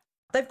right.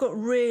 They've got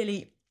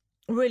really,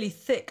 really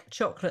thick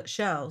chocolate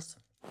shells.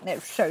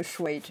 It's so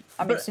sweet.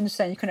 I mean, it's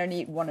insane. You can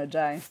only eat one a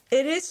day.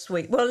 It is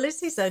sweet. Well,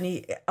 Lizzie's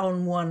only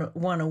on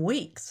one a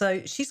week,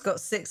 so she's got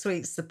 6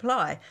 weeks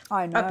supply.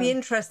 I know. I'd be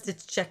interested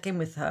to check in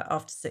with her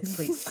after 6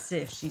 weeks to see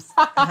if she's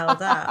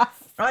held out.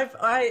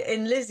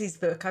 In Lizzie's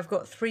book, I've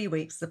got 3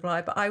 weeks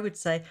supply, but I would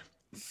say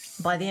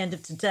by the end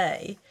of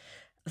today,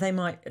 they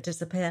might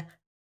disappear.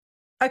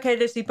 Okay,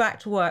 Lizzie, back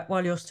to work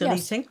while you're still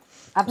eating.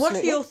 Absolutely.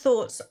 What are your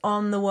thoughts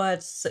on the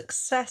words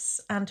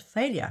success and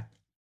failure?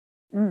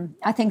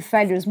 I think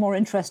failure is more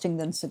interesting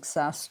than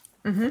success.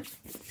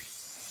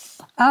 Because,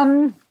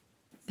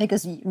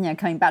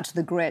 coming back to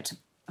the grit,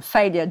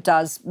 failure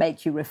does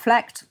make you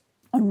reflect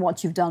on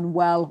what you've done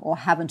well or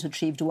haven't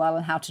achieved well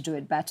and how to do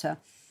it better.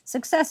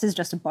 Success is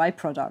just a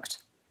byproduct.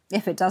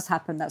 If it does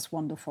happen, that's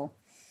wonderful.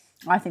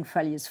 I think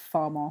failure is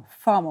far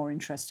more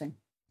interesting.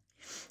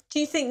 Do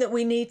you think that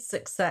we need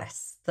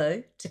success,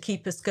 though, to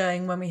keep us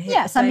going when we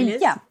hit the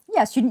failures?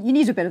 Yes, you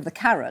need a bit of the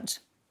carrot,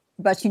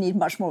 but you need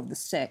much more of the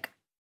stick.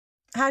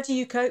 How do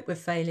you cope with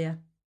failure?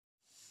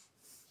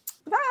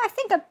 I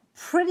think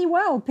pretty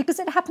well, because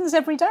it happens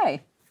every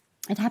day.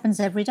 It happens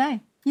every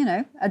day.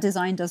 A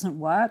design doesn't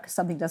work,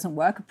 something doesn't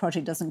work, a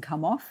project doesn't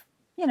come off.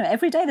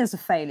 Every day there's a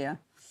failure.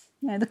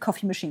 The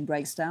coffee machine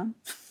breaks down.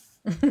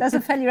 There's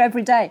a failure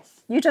every day.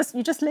 You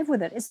just live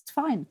with it. It's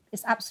fine.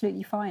 It's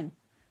absolutely fine.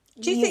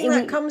 Do you think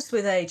that comes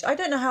with age? I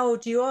don't know how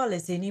old you are,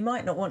 Lizzie, and you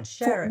might not want to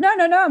share it. No,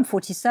 I'm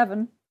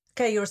 47.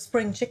 Okay, you're a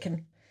spring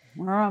chicken.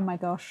 Oh, my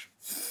gosh.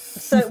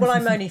 So, well,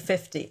 I'm only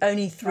 50,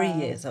 only 3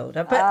 years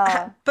older.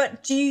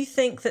 But do you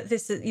think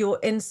that your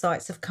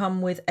insights have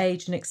come with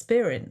age and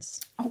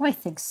experience? Oh, I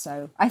think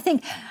so. I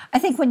think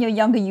when you're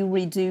younger, you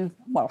really do,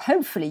 well,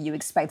 hopefully you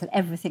expect that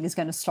everything is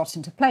going to slot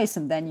into place,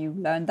 and then you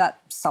learn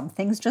that some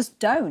things just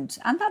don't.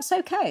 And that's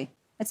okay.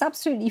 It's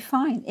absolutely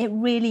fine. It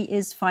really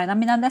is fine. I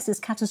mean, unless it's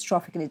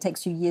catastrophic and it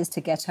takes you years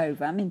to get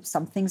over. I mean,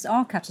 some things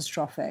are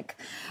catastrophic.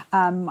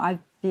 I've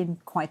been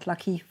quite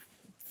lucky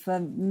for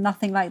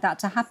nothing like that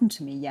to happen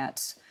to me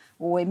yet,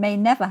 or it may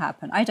never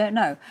happen. I don't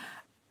know.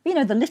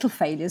 The little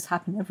failures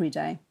happen every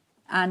day,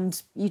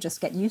 and you just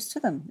get used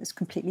to them. It's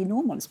completely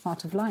normal. It's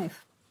part of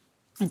life.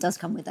 It does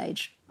come with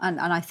age, and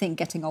I think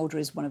getting older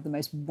is one of the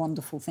most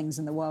wonderful things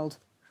in the world.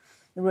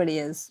 It really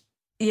is.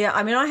 Yeah,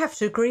 I mean, I have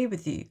to agree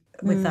with you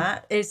with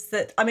that. Is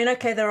that, I mean,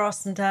 okay, there are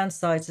some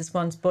downsides as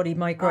one's body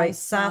migrates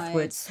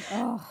southwards,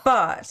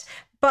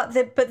 but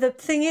the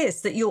thing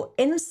is that your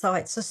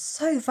insights are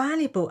so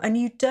valuable, and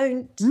you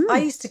don't. I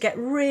used to get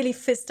really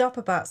fizzed up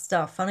about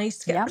stuff, and I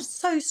used to get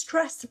so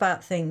stressed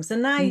about things,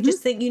 and now you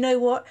just think, you know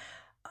what,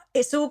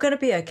 it's all going to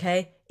be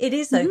okay. It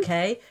is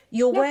okay.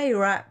 You're where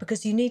you're at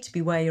because you need to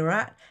be where you're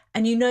at,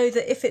 and you know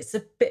that if it's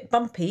a bit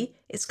bumpy,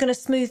 it's going to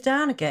smooth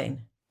down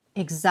again.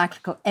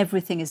 Exactly.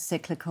 Everything is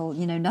cyclical.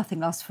 Nothing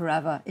lasts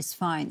forever. It's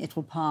fine. It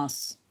will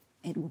pass.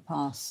 It will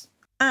pass.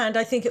 And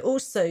I think it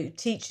also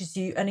teaches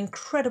you an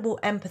incredible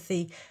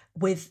empathy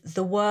with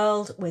the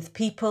world, with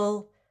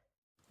people.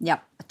 Yeah,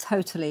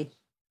 totally.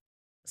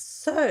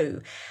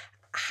 So,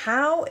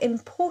 how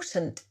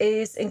important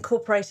is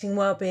incorporating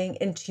well-being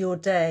into your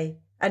day?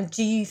 And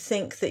do you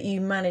think that you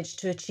managed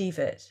to achieve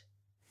it?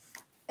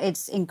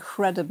 It's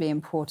incredibly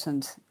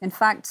important. In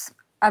fact,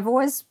 I've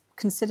always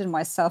considered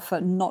myself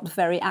a not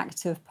very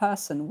active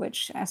person,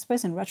 which I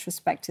suppose in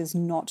retrospect is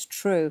not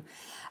true.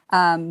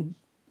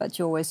 But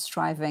you're always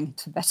striving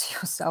to better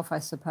yourself, I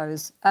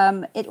suppose.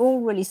 It all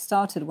really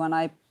started when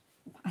I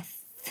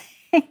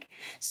think,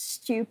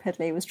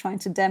 stupidly was trying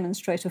to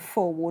demonstrate a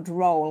forward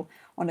roll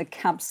on a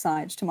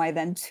campsite to my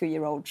then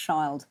 2-year-old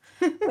child,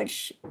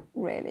 which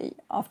really,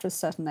 after a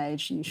certain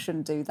age, you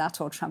shouldn't do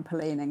that, or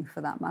trampolining for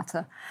that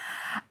matter.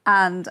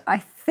 And I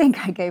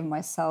think I gave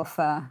myself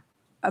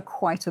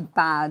quite a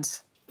bad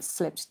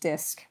slipped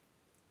disc,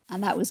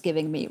 and that was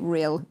giving me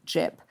real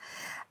jip.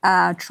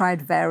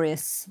 Tried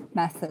various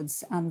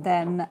methods, and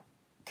then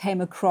came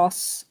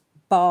across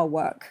bar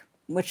work,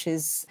 which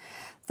is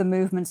the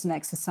movements and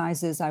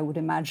exercises I would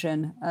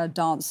imagine a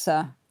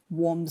dancer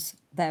warms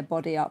their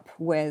body up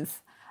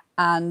with.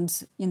 And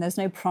there's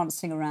no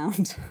prancing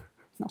around,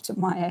 not at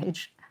my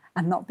age,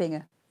 and not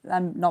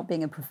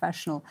being a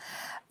professional.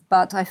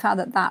 But I found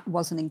that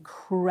was an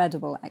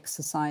incredible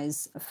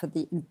exercise for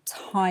the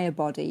entire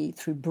body,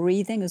 through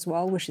breathing as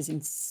well, which is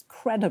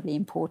incredibly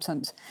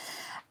important.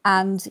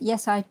 And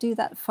yes, I do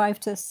that 5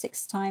 to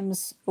 6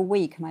 times a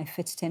week, and I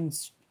fit it in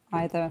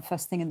either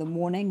first thing in the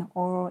morning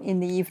or in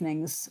the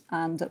evenings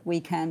and at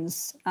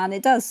weekends. And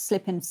it does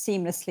slip in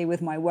seamlessly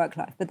with my work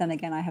life. But then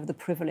again, I have the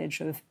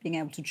privilege of being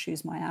able to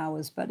choose my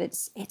hours. But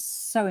it's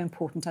so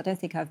important. I don't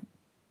think I've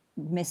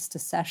missed a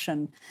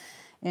session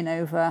in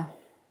over,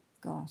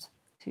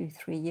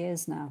 2-3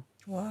 years now.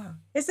 Wow.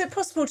 Is it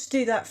possible to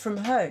do that from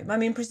home? I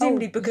mean,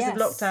 presumably because of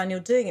lockdown, you're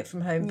doing it from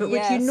home. But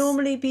would you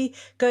normally be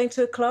going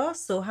to a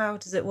class, or how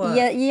does it work?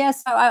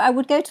 Yes, I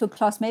would go to a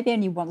class maybe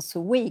only once a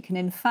week. And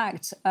in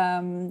fact,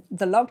 the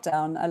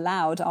lockdown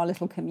allowed our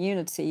little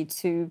community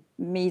to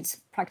meet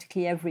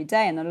practically every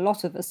day. And a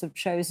lot of us have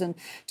chosen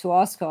to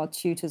ask our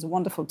tutors,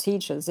 wonderful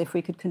teachers, if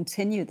we could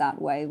continue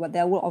that way. Well,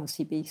 there will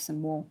obviously be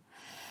some more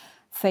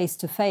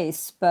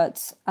face-to-face,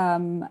 but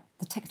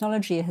the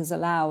technology has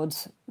allowed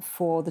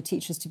for the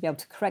teachers to be able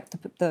to correct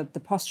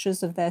the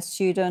postures of their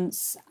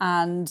students,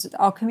 and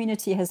our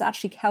community has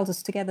actually held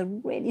us together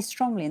really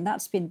strongly, and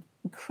that's been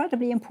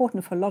incredibly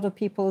important for a lot of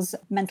people's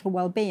mental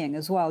well-being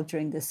as well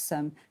during this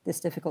this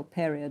difficult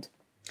period.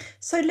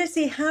 So,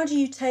 Lizzie, how do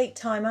you take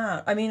time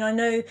out? I mean, I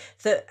know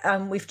that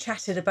we've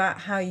chatted about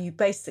how you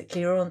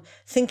basically are on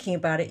thinking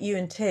about it, you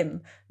and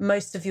Tim,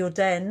 most of your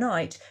day and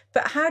night.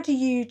 But how do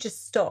you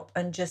just stop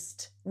and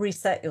just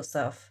reset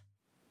yourself?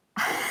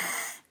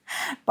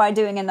 By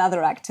doing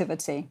another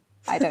activity.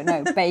 I don't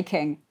know,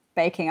 baking.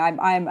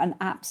 I'm an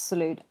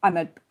absolute.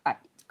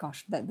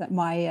 Gosh,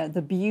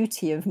 the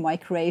beauty of my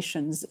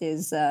creations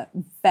is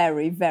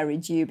very, very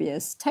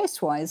dubious.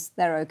 Taste-wise,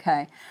 they're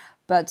okay.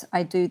 But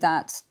I do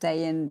that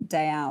day in,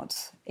 day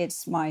out.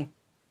 It's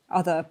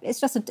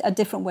just a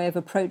different way of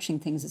approaching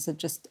things. It's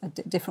just a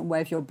different way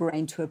of your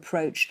brain to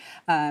approach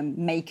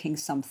making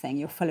something.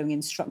 You're following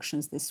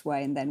instructions this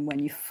way. And then when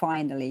you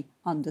finally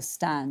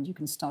understand, you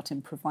can start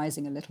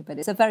improvising a little bit.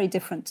 It's a very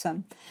different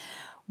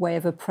way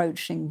of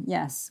approaching,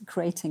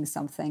 creating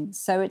something.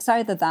 So it's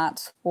either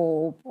that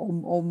or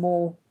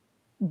more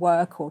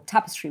work or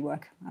tapestry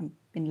work. I've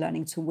been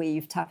learning to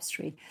weave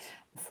tapestry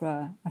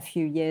for a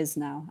few years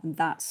now, and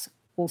that's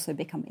also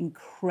become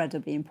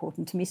incredibly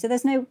important to me. So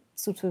there's no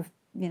sort of,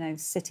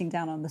 sitting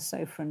down on the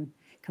sofa and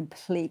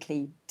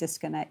completely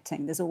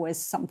disconnecting. There's always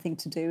something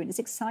to do, and it's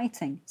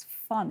exciting. It's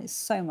fun. It's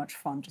so much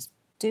fun just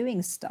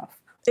doing stuff.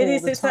 It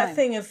is. It's that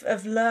thing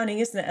of learning,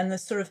 isn't it? And the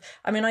sort of,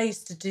 I mean, I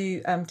used to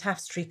do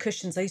tapestry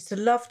cushions. I used to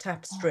love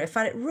tapestry. I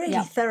found it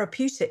really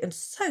therapeutic and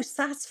so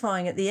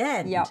satisfying at the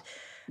end.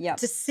 Yeah.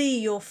 To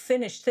see your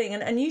finished thing.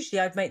 And usually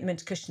I'd make them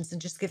into cushions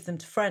and just give them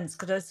to friends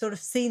because I'd sort of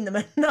seen them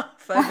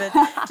enough over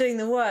doing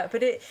the work.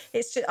 But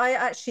it's just, I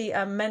actually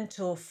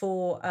mentor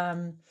for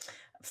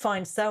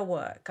fine cell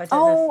work.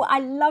 I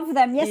love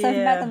them. Yes, I've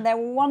met them. They're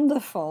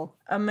wonderful.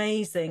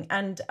 Amazing.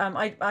 And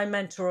I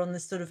mentor on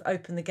this sort of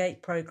Open the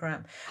Gate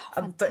programme.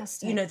 But,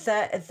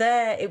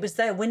 it was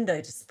their window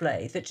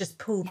display that just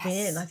pulled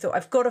me in. I thought,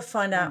 I've got to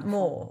find out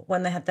more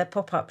when they had their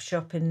pop-up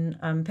shop in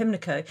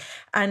Pimlico.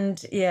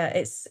 And,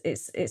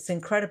 it's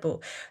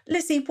incredible.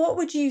 Lizzie, what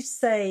would you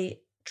say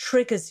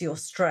triggers your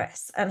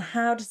stress and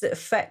how does it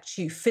affect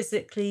you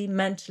physically,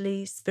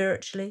 mentally,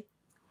 spiritually?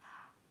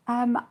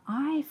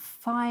 I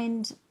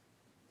find,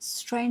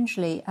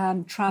 strangely,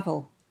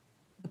 travel,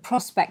 the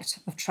prospect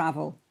of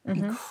travel,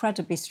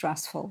 incredibly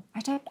stressful.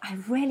 I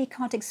really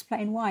can't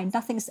explain why.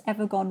 Nothing's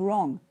ever gone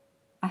wrong.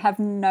 I have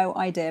no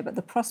idea, but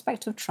the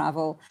prospect of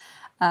travel,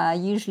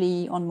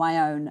 usually on my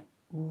own,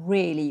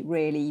 really,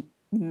 really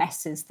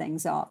messes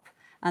things up.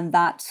 And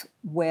that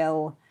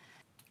will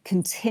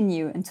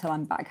continue until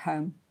I'm back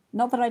home.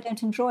 Not that I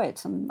don't enjoy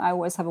it. I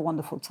always have a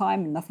wonderful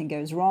time and nothing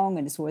goes wrong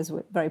and it's always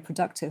very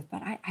productive.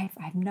 But I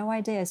have no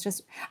idea. It's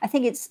just, I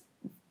think it's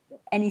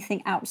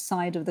anything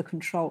outside of the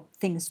control.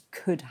 Things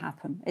could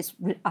happen. It's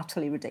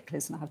utterly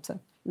ridiculous and I have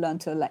to learn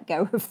to let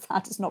go of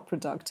that. It's not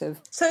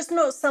productive. So it's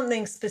not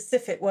something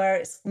specific where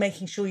it's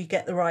making sure you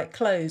get the right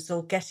clothes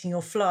or getting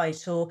your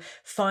flight or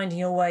finding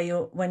your way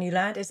when you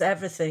land. It's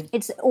everything.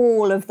 It's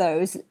all of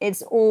those.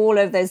 It's all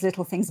of those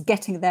little things.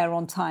 Getting there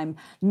on time,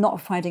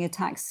 not finding a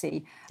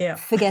taxi,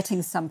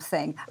 forgetting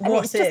something.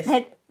 What if?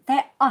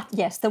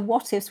 The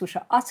what ifs, which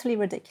are utterly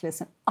ridiculous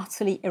and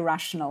utterly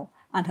irrational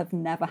and have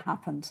never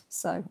happened.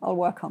 So I'll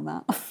work on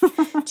that.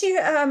 Do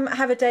you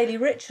have a daily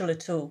ritual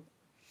at all?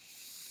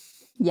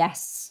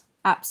 Yes,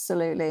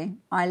 absolutely.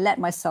 I let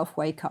myself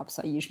wake up.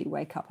 So I usually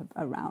wake up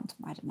around,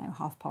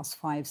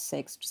 5:30,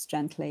 6, just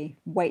gently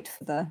wait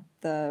for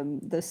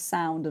the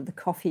sound of the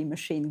coffee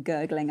machine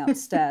gurgling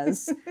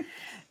upstairs,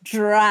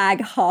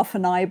 drag half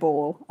an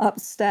eyeball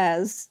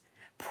upstairs,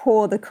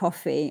 pour the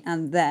coffee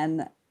and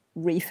then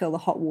refill the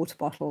hot water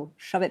bottle,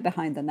 shove it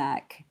behind the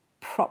neck,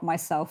 prop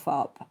myself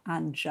up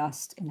and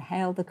just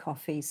inhale the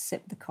coffee,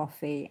 sip the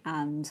coffee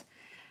and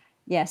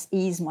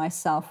ease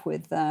myself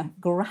with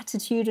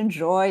gratitude and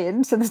joy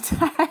into the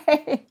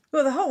day.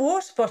 Well, the hot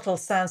water bottle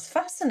sounds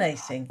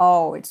fascinating.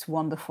 Oh, it's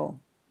wonderful.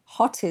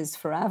 Hotties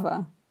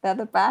forever. They're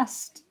the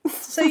best.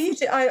 So you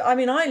do,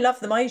 I love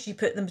them. I usually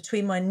put them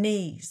between my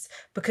knees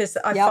because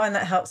I find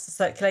that helps the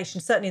circulation.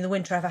 Certainly in the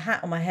winter, I have a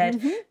hat on my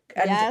head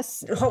and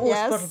hot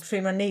water bottle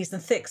between my knees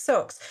and thick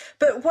socks.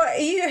 But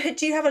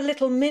do you have a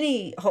little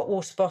mini hot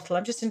water bottle?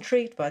 I'm just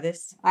intrigued by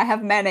this. I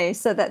have many,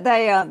 so that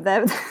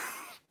they're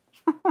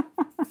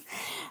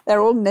they're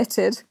all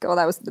knitted. God,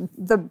 that was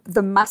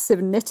the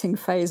massive knitting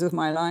phase of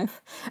my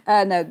life.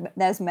 No,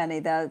 there's many.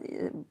 There are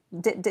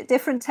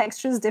different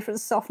textures, different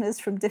softness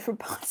from different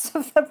parts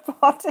of the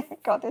body.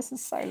 God, this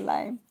is so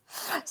lame.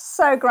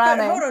 So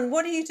granny. But hold on,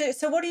 what are you doing?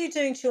 So what are you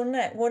doing to your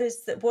neck? What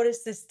is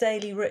this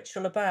daily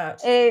ritual about?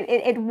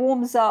 It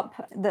warms up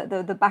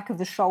the back of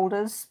the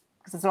shoulders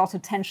because there's a lot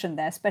of tension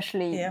there,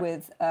 especially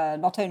with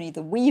not only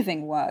the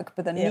weaving work,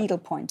 but the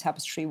needlepoint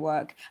tapestry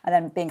work, and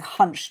then being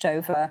hunched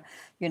over,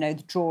 you know,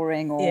 the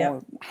drawing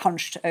or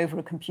hunched over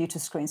a computer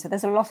screen. So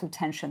there's a lot of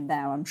tension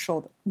there. I'm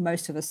sure that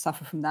most of us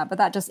suffer from that, but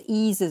that just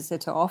eases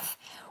it off,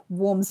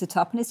 warms it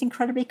up, and it's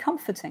incredibly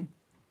comforting.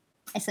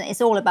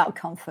 It's all about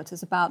comfort.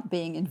 It's about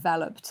being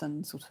enveloped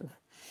and sort of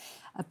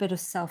a bit of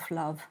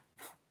self-love.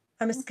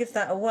 I must give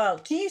that a whirl.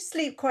 Do you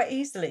sleep quite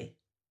easily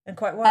and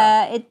quite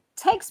well? It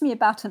takes me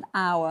about an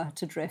hour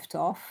to drift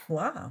off.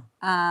 Wow.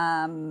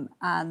 And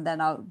then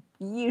I'll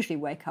usually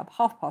wake up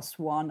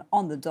 1:30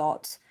 on the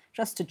dot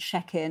just to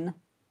check in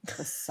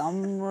for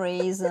some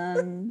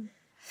reason.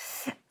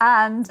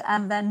 And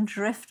then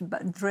drift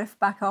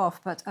back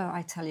off. But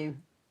I tell you,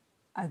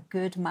 a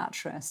good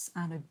mattress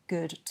and a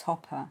good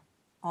topper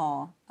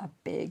are a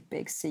big,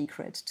 big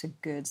secret to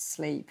good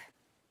sleep.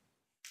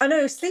 I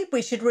know sleep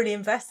we should really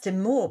invest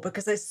in more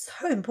because it's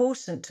so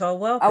important to our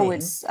well-being.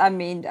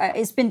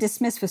 It's been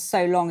dismissed for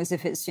so long as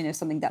if it's, you know,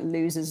 something that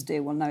losers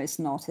do. Well, no, it's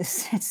not.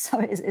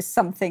 It's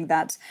something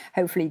that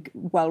hopefully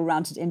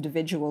well-rounded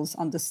individuals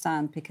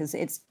understand, because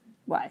it's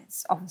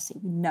obviously,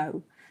 we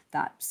know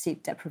that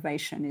sleep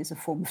deprivation is a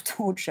form of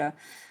torture.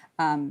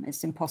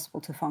 It's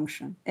impossible to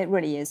function. It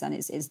really is, and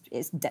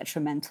it's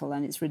detrimental,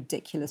 and it's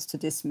ridiculous to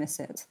dismiss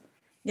it.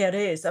 Yeah, it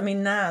is. I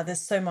mean, now there's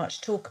so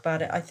much talk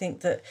about it. I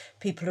think that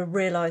people are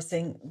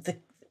realising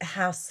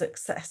how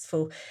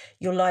successful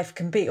your life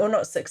can be, or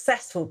not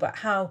successful, but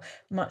how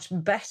much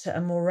better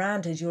and more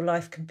rounded your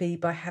life can be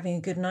by having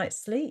a good night's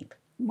sleep.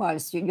 Well,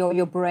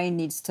 your brain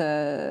needs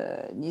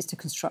to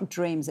construct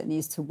dreams. It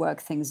needs to work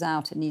things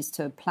out. It needs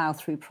to plough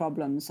through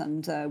problems.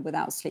 And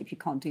without sleep, you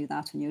can't do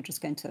that. And you're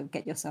just going to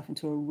get yourself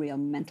into a real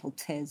mental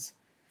tiz.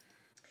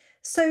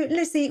 So,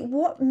 Lizzie,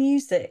 what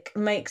music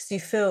makes you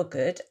feel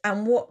good,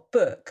 and what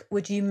book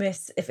would you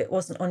miss if it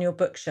wasn't on your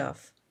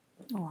bookshelf?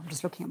 Oh, I'm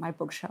just looking at my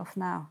bookshelf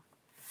now.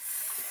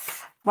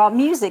 Well,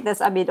 music,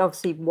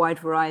 obviously wide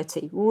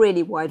variety,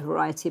 really wide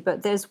variety,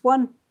 but there's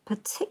one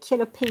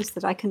particular piece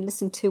that I can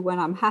listen to when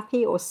I'm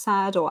happy or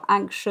sad or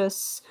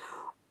anxious.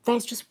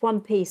 There's just one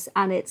piece,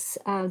 and it's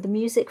the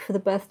music for the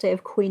birthday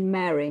of Queen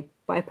Mary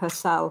by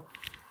Purcell,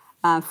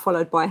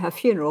 followed by her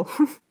funeral.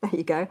 There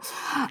you go.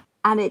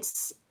 And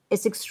it's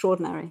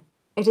extraordinary.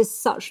 It is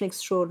such an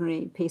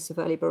extraordinary piece of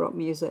early Baroque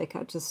music.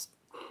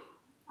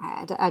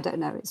 I don't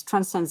know. It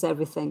transcends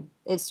everything.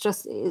 It's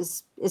just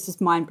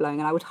mind-blowing,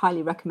 and I would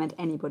highly recommend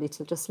anybody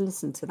to just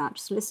listen to that.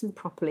 Just listen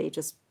properly.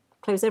 Just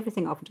close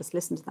everything off and just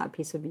listen to that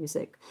piece of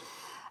music.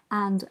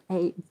 And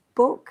a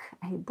book.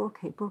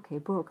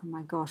 Oh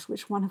my gosh,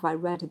 which one have I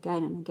read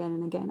again and again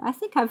and again? I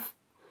think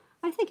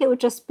it would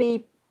just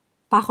be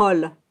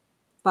Paroles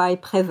by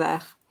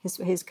Prévert.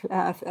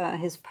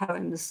 His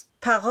poems.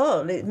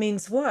 Parole, it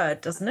means word,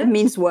 doesn't it? It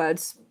means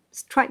words.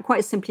 It's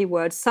quite simply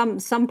words.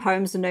 Some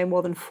poems are no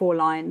more than 4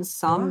 lines.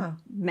 Some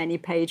many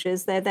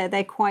pages.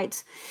 They're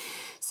quite.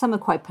 Some are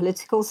quite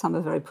political. Some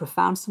are very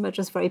profound. Some are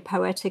just very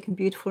poetic and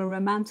beautiful and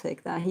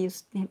romantic.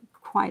 He's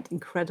quite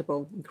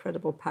incredible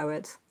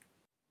poet.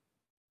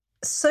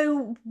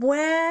 So,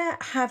 where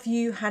have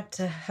you had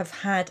to have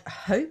had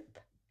hope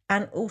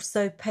and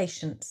also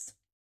patience?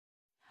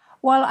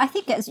 Well, I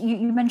think, as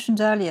you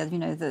mentioned earlier, you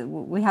know, that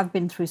we have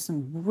been through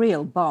some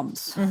real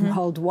bumps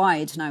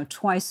worldwide now,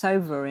 twice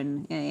over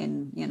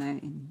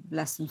in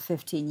less than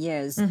 15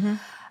 years. Mm-hmm.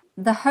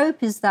 The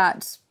hope is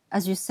that,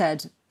 as you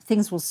said,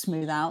 things will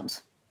smooth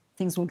out,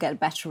 things will get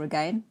better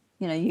again.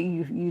 You know,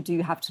 you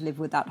do have to live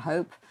with that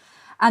hope.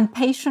 And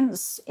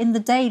patience in the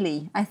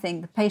daily, I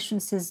think the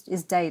patience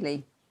is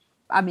daily.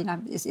 I mean,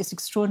 it's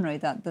extraordinary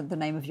that the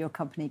name of your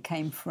company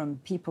came from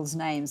people's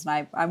names.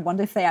 And I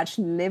wonder if they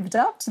actually lived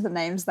up to the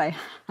names they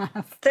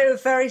have. They were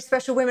very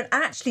special women.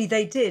 Actually,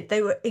 they did.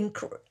 They were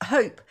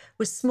Hope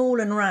was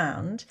small and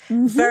round,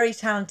 very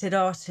talented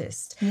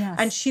artist. Yes.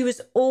 And she was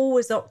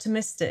always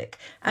optimistic.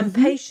 And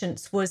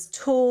Patience was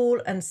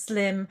tall and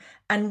slim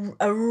and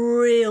a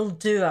real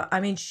doer.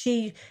 I mean,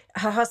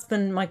 her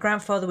husband, my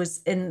grandfather,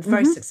 was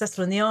very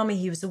successful in the army.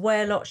 He was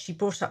away a lot. She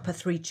brought up her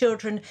 3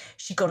 children.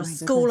 She got a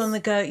school on the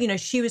go. You know,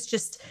 she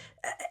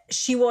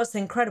was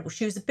incredible.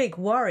 She was a big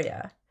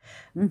warrior.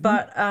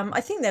 But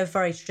I think they were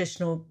very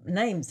traditional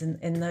names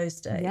in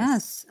those days.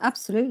 Yes,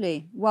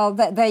 absolutely. Well,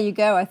 there you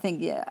go. I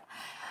think,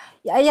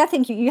 I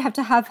think you have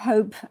to have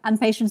hope and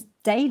patience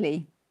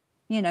daily,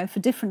 you know, for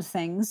different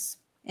things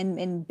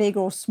in big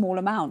or small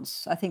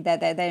amounts. I think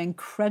they're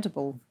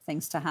incredible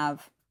things to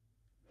have.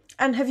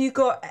 And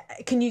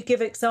can you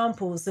give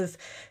examples of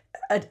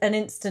an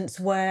instance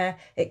where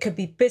it could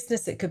be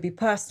business, it could be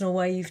personal,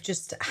 where you've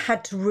just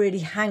had to really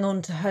hang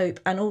on to hope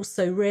and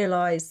also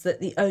realise that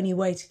the only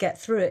way to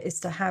get through it is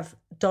to have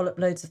dollop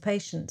loads of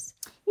patience?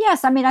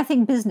 Yes, I mean, I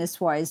think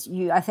business-wise,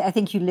 I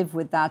think you live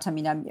with that. I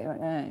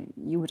mean,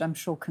 you would, I'm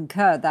sure,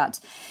 concur that,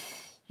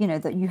 you know,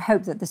 that you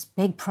hope that this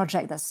big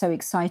project that's so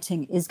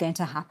exciting is going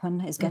to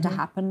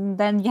happen,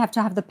 then you have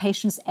to have the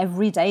patience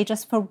every day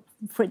just for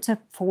it to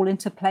fall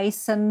into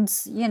place and,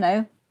 you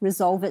know,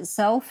 resolve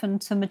itself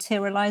and to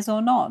materialise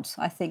or not.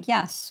 I think,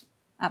 yes,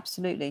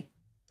 absolutely.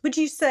 Would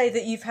you say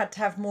that you've had to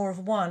have more of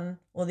one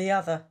or the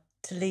other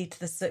to lead to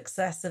the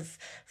success of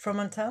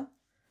Fromental?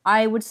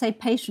 I would say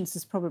patience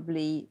is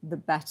probably the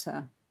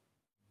better.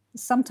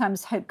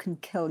 Sometimes hope can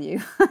kill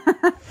you.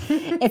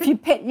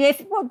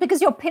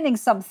 Because you're pinning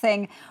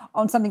something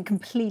on something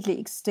completely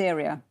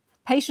exterior.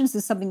 Patience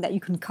is something that you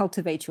can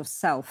cultivate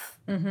yourself,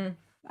 and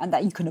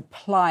that you can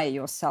apply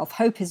yourself.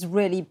 Hope is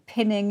really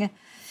pinning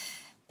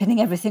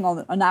everything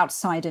on an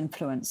outside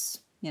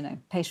influence. You know,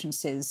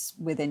 patience is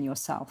within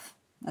yourself.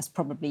 That's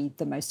probably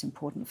the most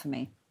important for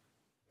me.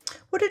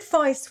 What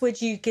advice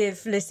would you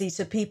give, Lizzie,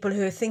 to people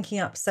who are thinking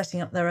up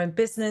setting up their own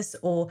business,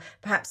 or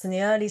perhaps in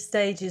the early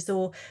stages,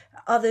 or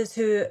others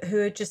who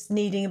are just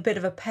needing a bit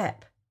of a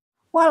pep?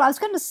 Well, I was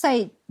going to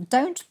say,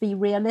 don't be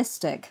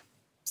realistic.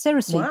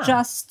 Seriously, Wow.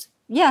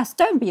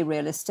 don't be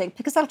realistic,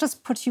 because that'll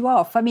just put you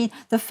off. I mean,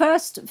 the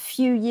first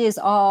few years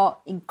are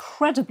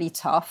incredibly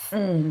tough,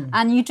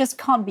 and you just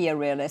can't be a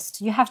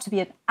realist. You have to be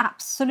an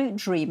absolute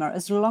dreamer.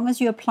 As long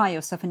as you apply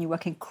yourself and you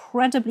work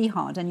incredibly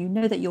hard and you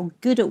know that you're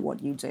good at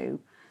what you do,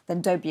 then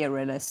don't be a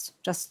realist.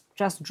 Just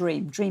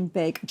dream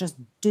big, just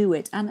do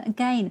it. And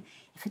again,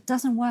 if it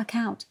doesn't work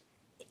out,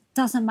 it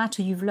doesn't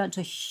matter. You've learned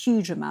a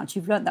huge amount.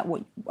 You've learned that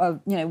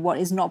what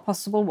is not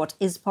possible, what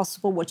is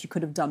possible, what you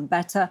could have done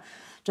better.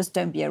 Just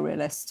don't be a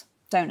realist.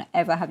 Don't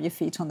ever have your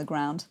feet on the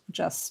ground.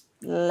 Just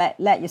let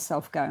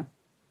yourself go.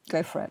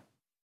 Go for it.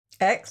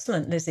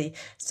 Excellent, Lizzie.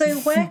 So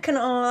where can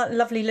our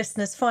lovely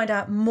listeners find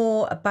out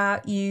more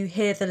about you,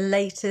 hear the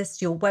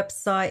latest, your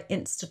website,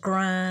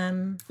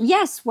 Instagram?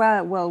 Yes,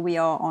 well, we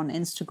are on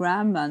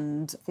Instagram,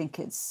 and I think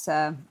it's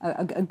a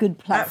good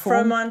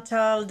platform. At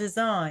Fromental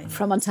Design.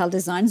 Fromental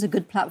Design is a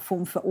good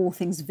platform for all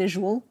things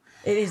visual.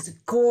 It is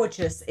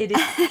gorgeous. It is.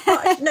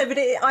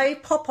 I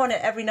pop on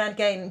it every now and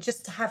again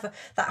just to have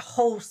that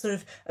whole sort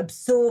of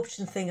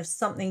absorption thing of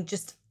something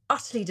just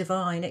utterly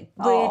divine. It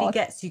really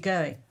gets you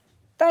going.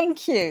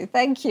 Thank you.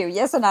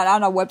 Yes, and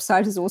our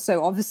website is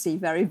also obviously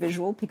very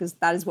visual, because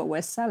that is what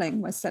we're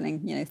selling. We're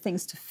selling,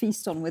 things to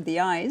feast on with the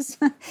eyes.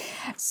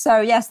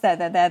 So yes,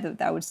 they're,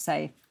 I would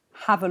say,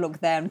 have a look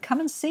there and come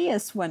and see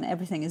us when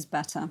everything is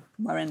better.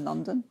 We're in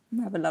London.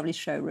 We have a lovely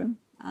showroom.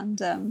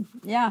 And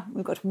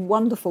we've got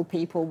wonderful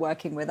people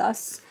working with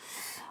us,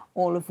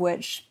 all of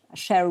which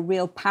share a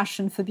real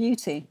passion for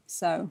beauty.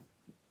 So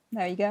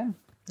there you go.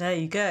 There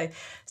you go.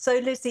 So,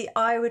 Lizzie,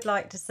 I would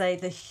like to say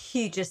the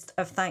hugest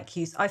of thank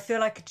yous. I feel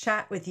like I could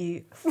chat with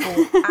you for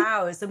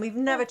hours, and we've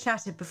never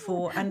chatted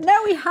before. And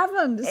no, we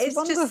haven't. It's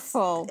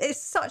wonderful.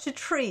 It's such a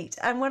treat.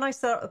 And when I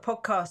start the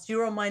podcast,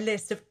 you're on my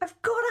list of, I've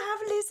got to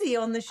have Lizzie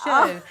on the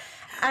show.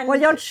 And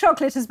well, your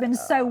chocolate has been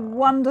so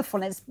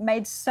wonderful. It's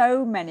made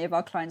so many of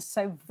our clients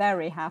so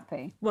very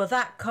happy. Well,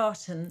 that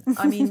carton,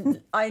 I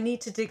mean, I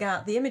need to dig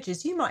out the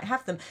images. You might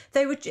have them.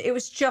 It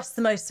was just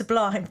the most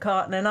sublime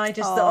carton. And I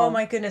just thought, oh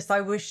my goodness, I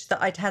wish that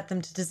I'd had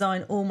them to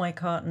design all my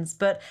cartons.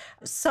 But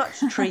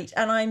such a treat.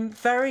 And I'm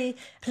very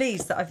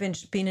pleased that I've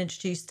been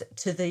introduced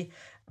to the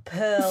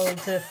Perle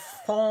de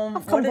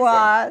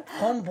Framboise.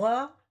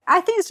 Framboise?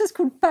 I think it's just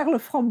called Perle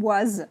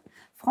Framboise.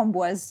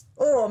 Framboise.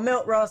 Or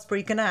milk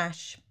raspberry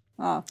ganache.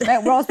 Oh,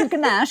 raspberry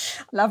ganache.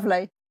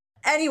 Lovely.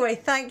 Anyway,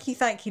 thank you,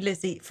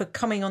 Lizzie, for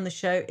coming on the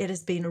show. It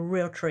has been a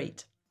real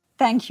treat.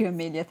 Thank you,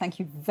 Amelia. Thank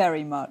you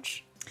very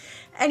much.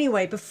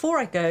 Anyway, before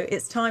I go,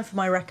 it's time for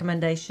my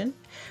recommendation,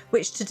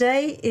 which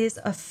today is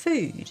a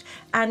food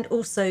and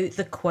also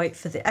the quote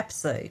for the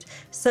episode.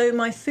 So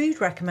my food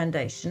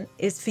recommendation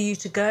is for you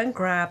to go and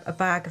grab a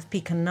bag of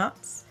pecan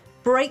nuts,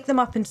 break them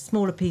up into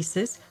smaller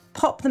pieces,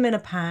 pop them in a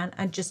pan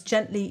and just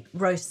gently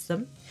roast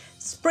them.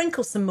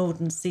 Sprinkle some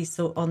Morden sea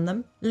salt on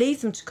them, leave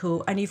them to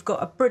cool, and you've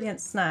got a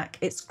brilliant snack.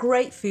 It's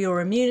great for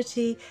your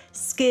immunity,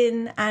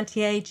 skin,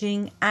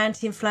 anti-aging,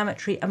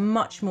 anti-inflammatory, and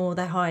much more.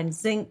 They're high in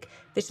zinc,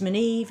 vitamin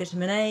E,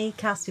 vitamin A,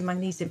 calcium,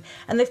 magnesium,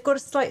 and they've got a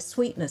slight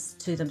sweetness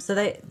to them. So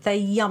they're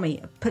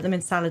yummy. Put them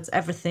in salads,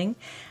 everything.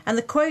 And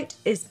the quote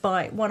is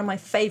by one of my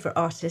favourite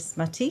artists,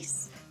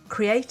 Matisse: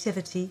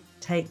 "Creativity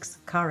takes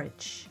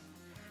courage."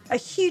 A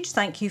huge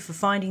thank you for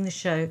finding the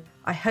show.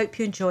 I hope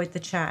you enjoyed the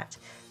chat.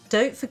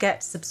 Don't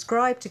forget to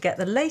subscribe to get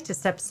the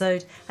latest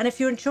episode, and if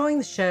you're enjoying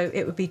the show,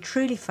 it would be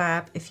truly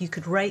fab if you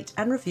could rate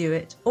and review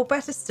it, or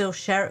better still,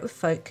 share it with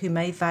folk who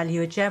may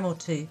value a gem or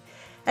two.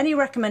 Any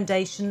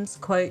recommendations,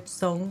 quotes,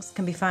 songs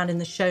can be found in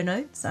the show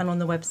notes and on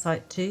the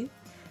website too.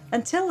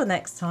 Until the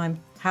next time,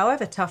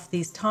 however tough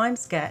these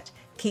times get,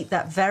 keep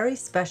that very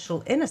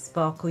special inner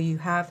sparkle you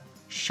have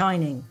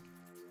shining.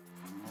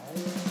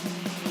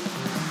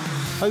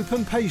 Hope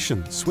and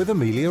Patience with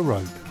Amelia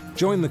Rope.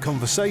 Join the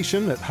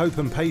conversation at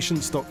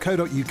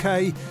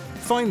hopeandpatience.co.uk.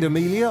 Find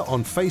Amelia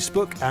on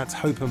Facebook at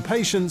Hope and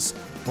Patience,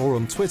 or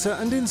on Twitter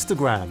and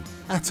Instagram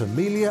at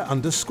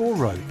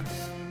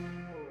Amelia_Rope.